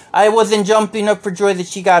joy. I wasn't jumping up for joy that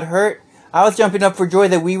she got hurt. I was jumping up for joy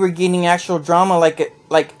that we were getting actual drama.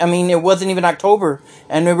 I mean, it wasn't even October,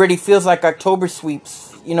 and it already feels like October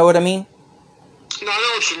sweeps. You know what I mean? No, I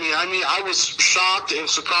know what you mean. I mean, I was shocked and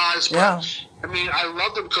surprised, but yeah. I mean, I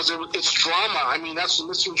loved it because it's drama. I mean, that's the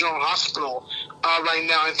Missing General Hospital right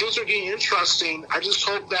now, and things are getting interesting. I just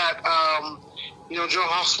hope that General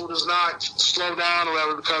Hospital does not slow down or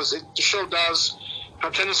whatever, because the show does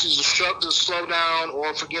have tendencies to slow down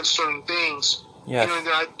or forget certain things. Yes.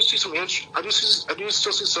 I do see some. I do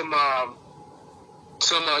still see some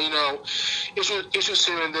issues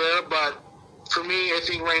here and there, but for me, I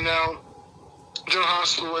think right now, General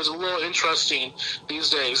Hospital is a little interesting these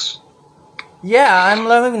days. Yeah, I'm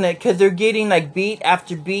loving it because they're getting like beat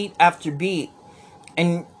after beat after beat,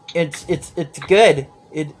 and it's good.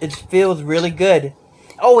 It feels really good.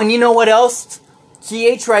 Oh, and you know what else?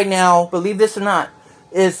 GH right now, believe this or not,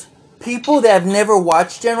 is people that have never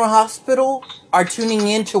watched General Hospital are tuning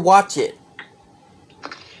in to watch it.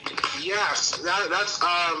 Yes, that's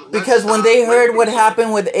because when they heard what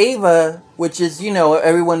happened with Ava, which is,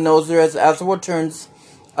 everyone knows her as the world turns,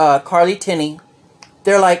 Carly Tinney,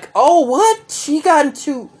 they're like, oh, what? She got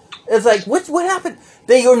into... It's like, what happened?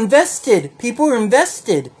 They were invested. People were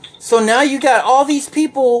invested. So now you got all these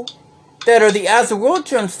people that are the As the World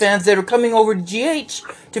Turns fans that are coming over to GH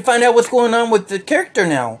to find out what's going on with the character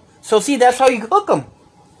now. So see, that's how you hook them.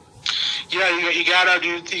 Yeah, you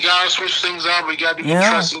gotta switch things up. You gotta do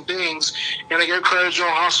interesting things, and I give credit to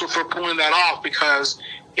General Hospital for pulling that off, because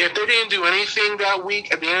if they didn't do anything that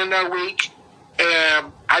week, at the end of that week,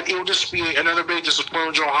 it would just be another big disappointment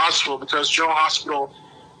with General Hospital, because General Hospital,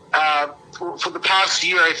 for the past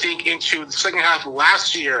year, I think into the second half of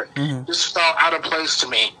last year, just felt out of place to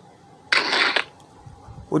me.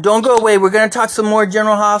 Well, don't go away. We're going to talk some more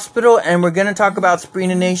General Hospital, and we're going to talk about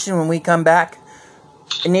Sabrina Nation when we come back.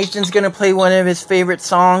 And Nathan's going to play one of his favorite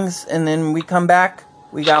songs, and then when we come back,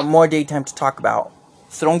 we got more daytime to talk about.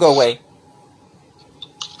 So don't go away.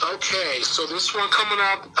 Okay, so this one coming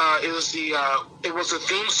up is it was a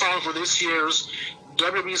theme song for this year's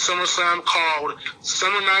WWE SummerSlam called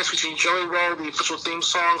Summer Nights featuring Joey Rowe, the official theme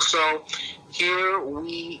song. So here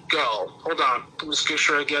we go. Hold on. Let me just make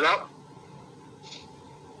sure I get up.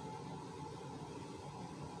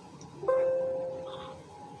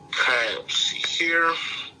 Okay, let's see here.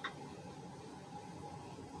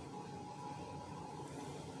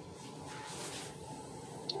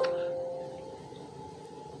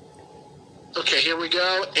 Okay, here we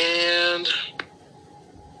go, and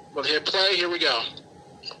we'll hit play. Here we go.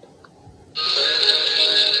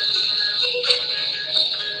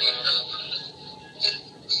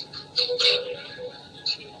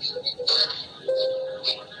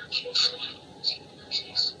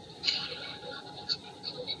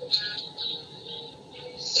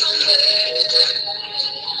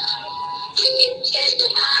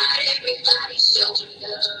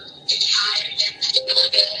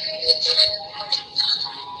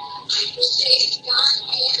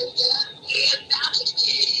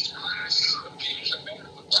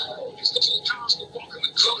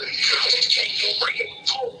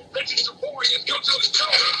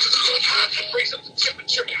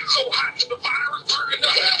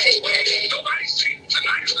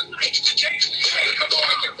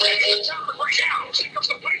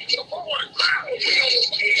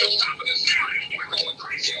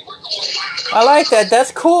 I like that.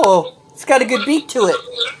 That's cool. It's got a good beat to it.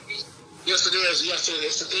 Yes, it is. Yes, it is.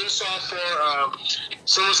 It's the theme song for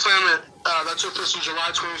SummerSlam that took place on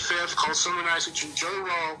July 25th, called Summer Nights featuring Joey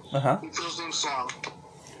Rowe. His theme song.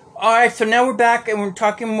 All right, so now we're back and we're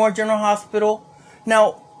talking more General Hospital.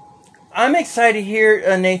 Now, I'm excited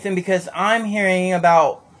here, Nathan, because I'm hearing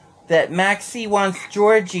about that Maxie wants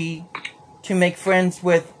Georgie to make friends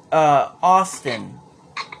with Austin.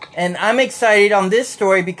 And I'm excited on this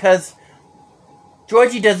story because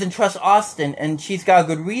Georgie doesn't trust Austin, and she's got a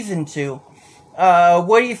good reason to.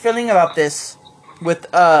 What are you feeling about this with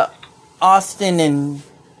Austin and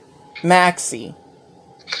Maxie?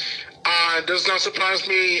 It does not surprise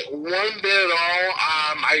me one bit at all.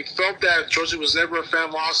 I felt that Georgie was never a fan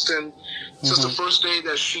of Austin since the first day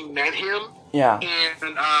that she met him. Yeah.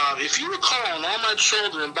 And if you recall, in All My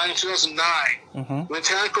Children, back in 2009, when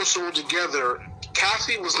Tan and Crystal were together,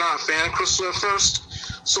 Kathy was not a fan of Crystal at first.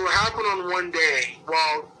 So it happened on one day.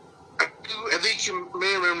 Well, I think you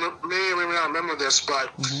may or may not remember this,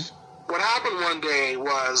 but what happened one day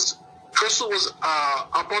was Crystal was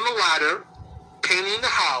up on the ladder, painting the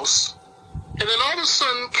house, and then all of a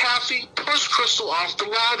sudden, Kathy pushed Crystal off the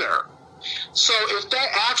ladder. So if that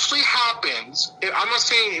actually happens, I'm not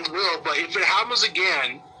saying it will, but if it happens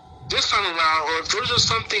again, this time around, or if there's just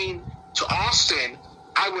something to Austin,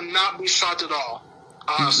 I would not be shocked at all.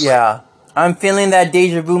 Honestly. Yeah, I'm feeling that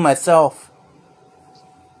deja vu myself.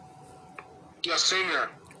 Yeah, same here.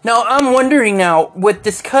 Now, I'm wondering now, with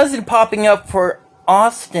this cousin popping up for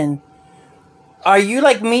Austin, are you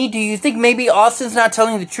like me? Do you think maybe Austin's not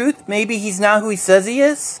telling the truth? Maybe he's not who he says he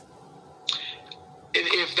is?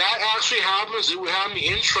 If that actually happens, it would have me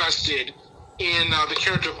interested in the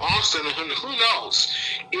character of Austin. And who knows?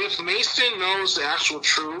 If Mason knows the actual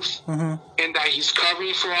truth, and that he's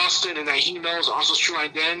covering for Austin, and that he knows Austin's true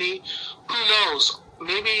identity, who knows?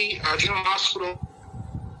 Maybe General Hospital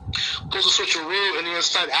pulls a switcheroo and they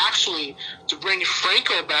decide actually to bring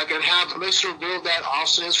Franco back and have Mason reveal that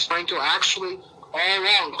Austin is Franco actually all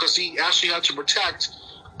along, because he actually had to protect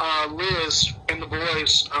Liz and the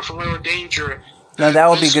boys from whatever danger. No, that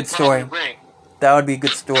would be a good story. That would be a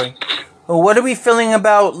good story. Well, what are we feeling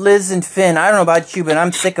about Liz and Finn? I don't know about you, but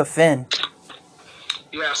I'm sick of Finn.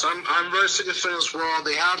 Yes, I'm very sick of Finn as well.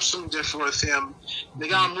 They have something different with him. They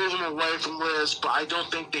got to move him away from Liz, but I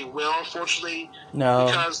don't think they will, unfortunately. No.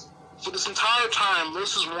 Because for this entire time,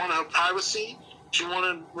 Liz has wanted her privacy. She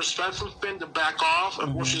wanted respect from Finn to back off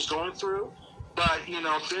of what she's going through. But,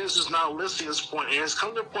 Finn is just not listening at this point. And it's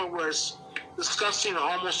come to a point where it's disgusting and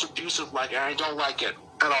almost abusive, and I don't like it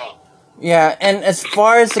at all. Yeah, and as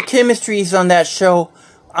far as the chemistries on that show,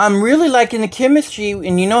 I'm really liking the chemistry,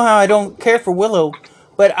 and you know how I don't care for Willow,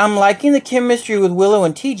 but I'm liking the chemistry with Willow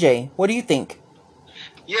and TJ. What do you think?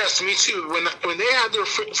 Yes, me too. When they had their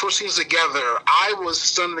first scenes together, I was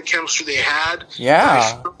stunned at the chemistry they had.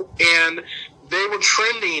 Yeah. And they were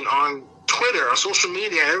trending on Twitter, on social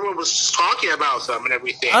media. Everyone was just talking about them and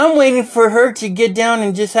everything. I'm waiting for her to get down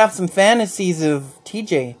and just have some fantasies of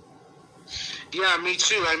TJ. Yeah, me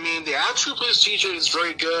too. I mean, the actor who plays TJ is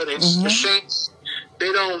very good. It's a shame they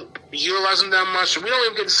don't utilize him that much. We don't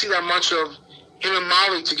even get to see that much of him and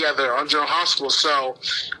Molly together on General Hospital. So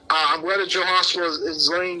I'm glad that General Hospital is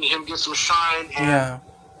letting him get some shine and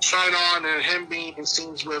shine on, and him being in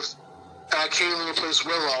scenes with Kaylee who plays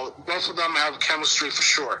Willow. Both of them have chemistry for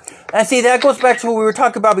sure. And see, that goes back to what we were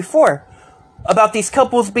talking about before, about these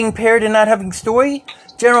couples being paired and not having story.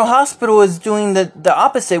 General Hospital is doing the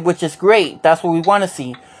opposite, which is great. That's what we want to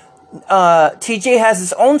see. TJ has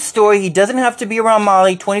his own story. He doesn't have to be around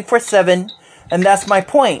Molly 24/7, and that's my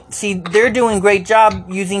point. See, they're doing a great job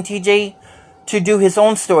using TJ to do his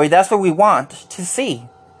own story. That's what we want to see.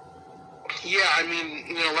 Yeah, I mean,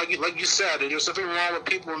 like you said, there's nothing wrong with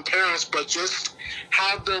people and parents, but just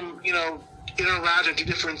have them, interact and do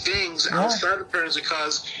different things outside of parents,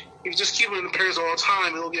 because if you just keep it in the parents all the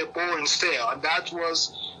time, it'll get boring and stale. And that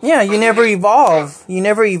was... Yeah, you never evolve. You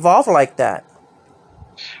never evolve like that.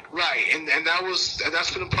 Right, and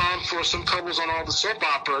that's been a problem for some couples on all the soap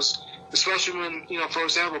operas, especially when, for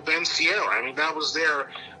example, Ben Sierra. I mean, that was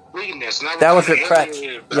their weakness. And that was a crutch.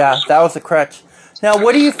 That was a crutch. Now,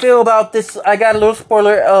 what do you feel about this? I got a little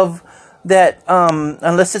spoiler of that,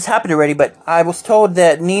 unless it's happened already, but I was told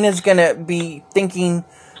that Nina's gonna be thinking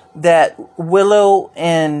that Willow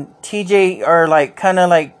and TJ are kind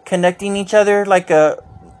of connecting each other,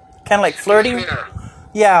 kind of flirting.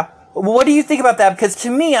 Yeah. What do you think about that? Because to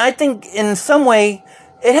me, I think in some way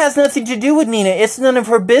it has nothing to do with Nina. It's none of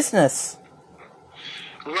her business.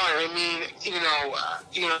 Right. I mean,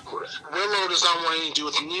 Willow does not want anything to do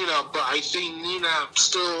with Nina, but I think Nina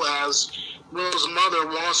still, as Willow's mother,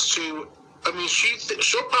 wants to. I mean,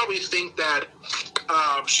 she'll probably think that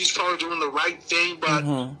she's probably doing the right thing, but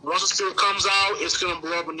once it still comes out, it's going to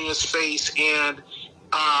blow up in Nina's face. And,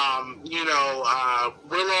 Willow,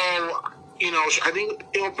 I think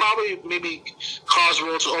it'll probably maybe cause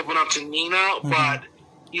Willow to open up to Nina, but,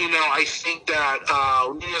 I think that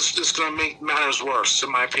Nina's just going to make matters worse,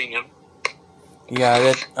 in my opinion.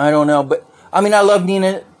 Yeah, I don't know, but, I mean, I love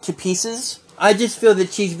Nina to pieces. I just feel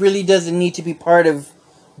that she really doesn't need to be part of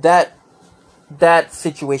that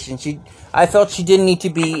situation. I felt she didn't need to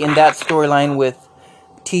be in that storyline with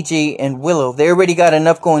TJ and Willow. They already got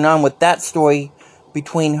enough going on with that story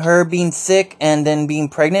between her being sick and then being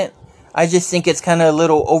pregnant. I just think it's kind of a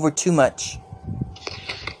little over too much.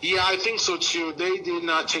 Yeah, I think so too. They did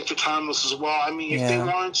not take their time with this as well. I mean, if they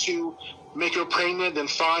wanted to make her pregnant, then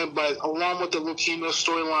fine, but along with the leukemia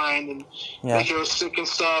storyline and make her sick and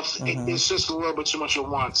stuff, it's just a little bit too much at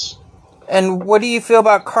once. And what do you feel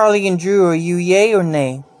about Carly and Drew? Are you yay or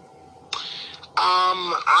nay?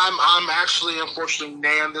 I'm actually unfortunately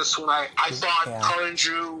nay on this one. I thought Carl and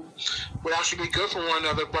Drew would actually be good for one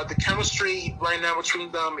another, but the chemistry right now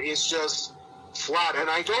between them is just flat. And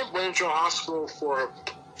I don't blame Joe Hospital for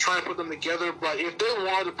trying to put them together, but if they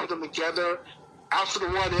wanted to put them together after the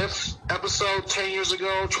What If episode 10 years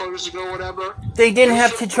ago, 12 years ago, whatever, they didn't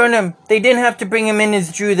have to turn him. They didn't have to bring him in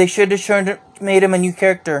as Drew. They should have made him a new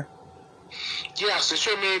character. Yes, they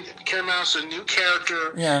should have made Carrie Mouse a new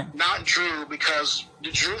character, not Drew, because the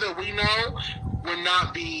Drew that we know would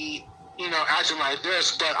not be, acting like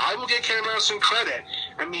this. But I will give Carrie Mouse some credit.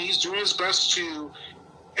 I mean, he's doing his best to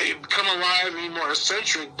become alive and be more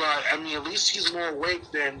eccentric, but, I mean, at least he's more awake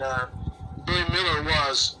than Billy Miller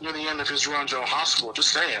was near the end of his run to Hospital.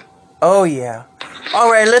 Just saying. Oh, yeah. All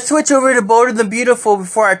right, let's switch over to Bold and the Beautiful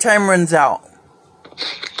before our time runs out.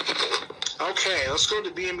 Okay, let's go to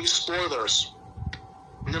B&B spoilers.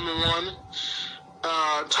 Number one,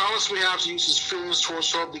 Thomas may have to use his feelings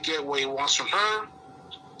towards Hope to get what he wants from her.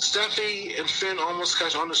 Steffi and Finn almost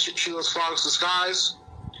catch on to Sheila's fog's disguise.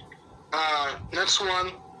 Next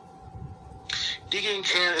one, Deegan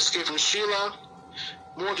can't escape from Sheila.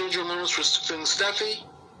 More danger moments for Finn and Steffi.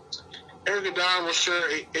 Eric and Don will share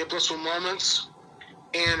a blissful moments.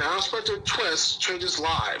 And an unexpected twist changes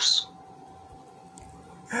lives.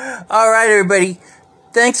 All right, everybody.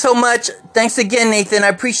 Thanks so much. Thanks again, Nathan. I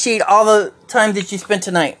appreciate all the time that you spent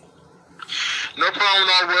tonight. No problem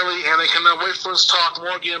at all, Willie. And I cannot wait for us to talk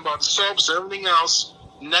more again about soaps and everything else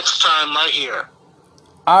next time right here.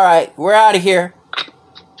 All right. We're out of here.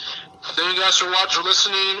 Thank you guys for watching,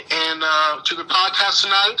 listening, and to the podcast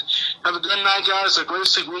tonight. Have a good night, guys. A great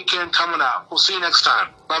sick weekend coming out. We'll see you next time.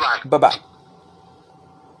 Bye-bye. Bye-bye.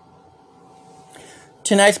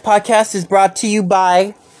 Tonight's podcast is brought to you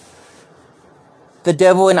by The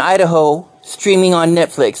Devil in Idaho, streaming on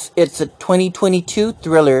Netflix. It's a 2022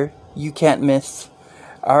 thriller you can't miss.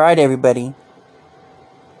 All right, everybody.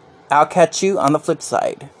 I'll catch you on the flip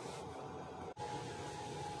side.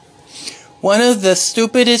 One of the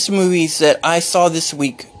stupidest movies that I saw this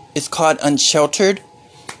week is called Unsheltered.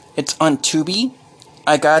 It's on Tubi.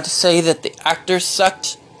 I got to say that the actors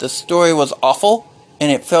sucked, the story was awful,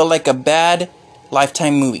 and it felt like a bad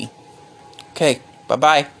Lifetime movie. Okay,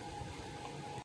 bye-bye.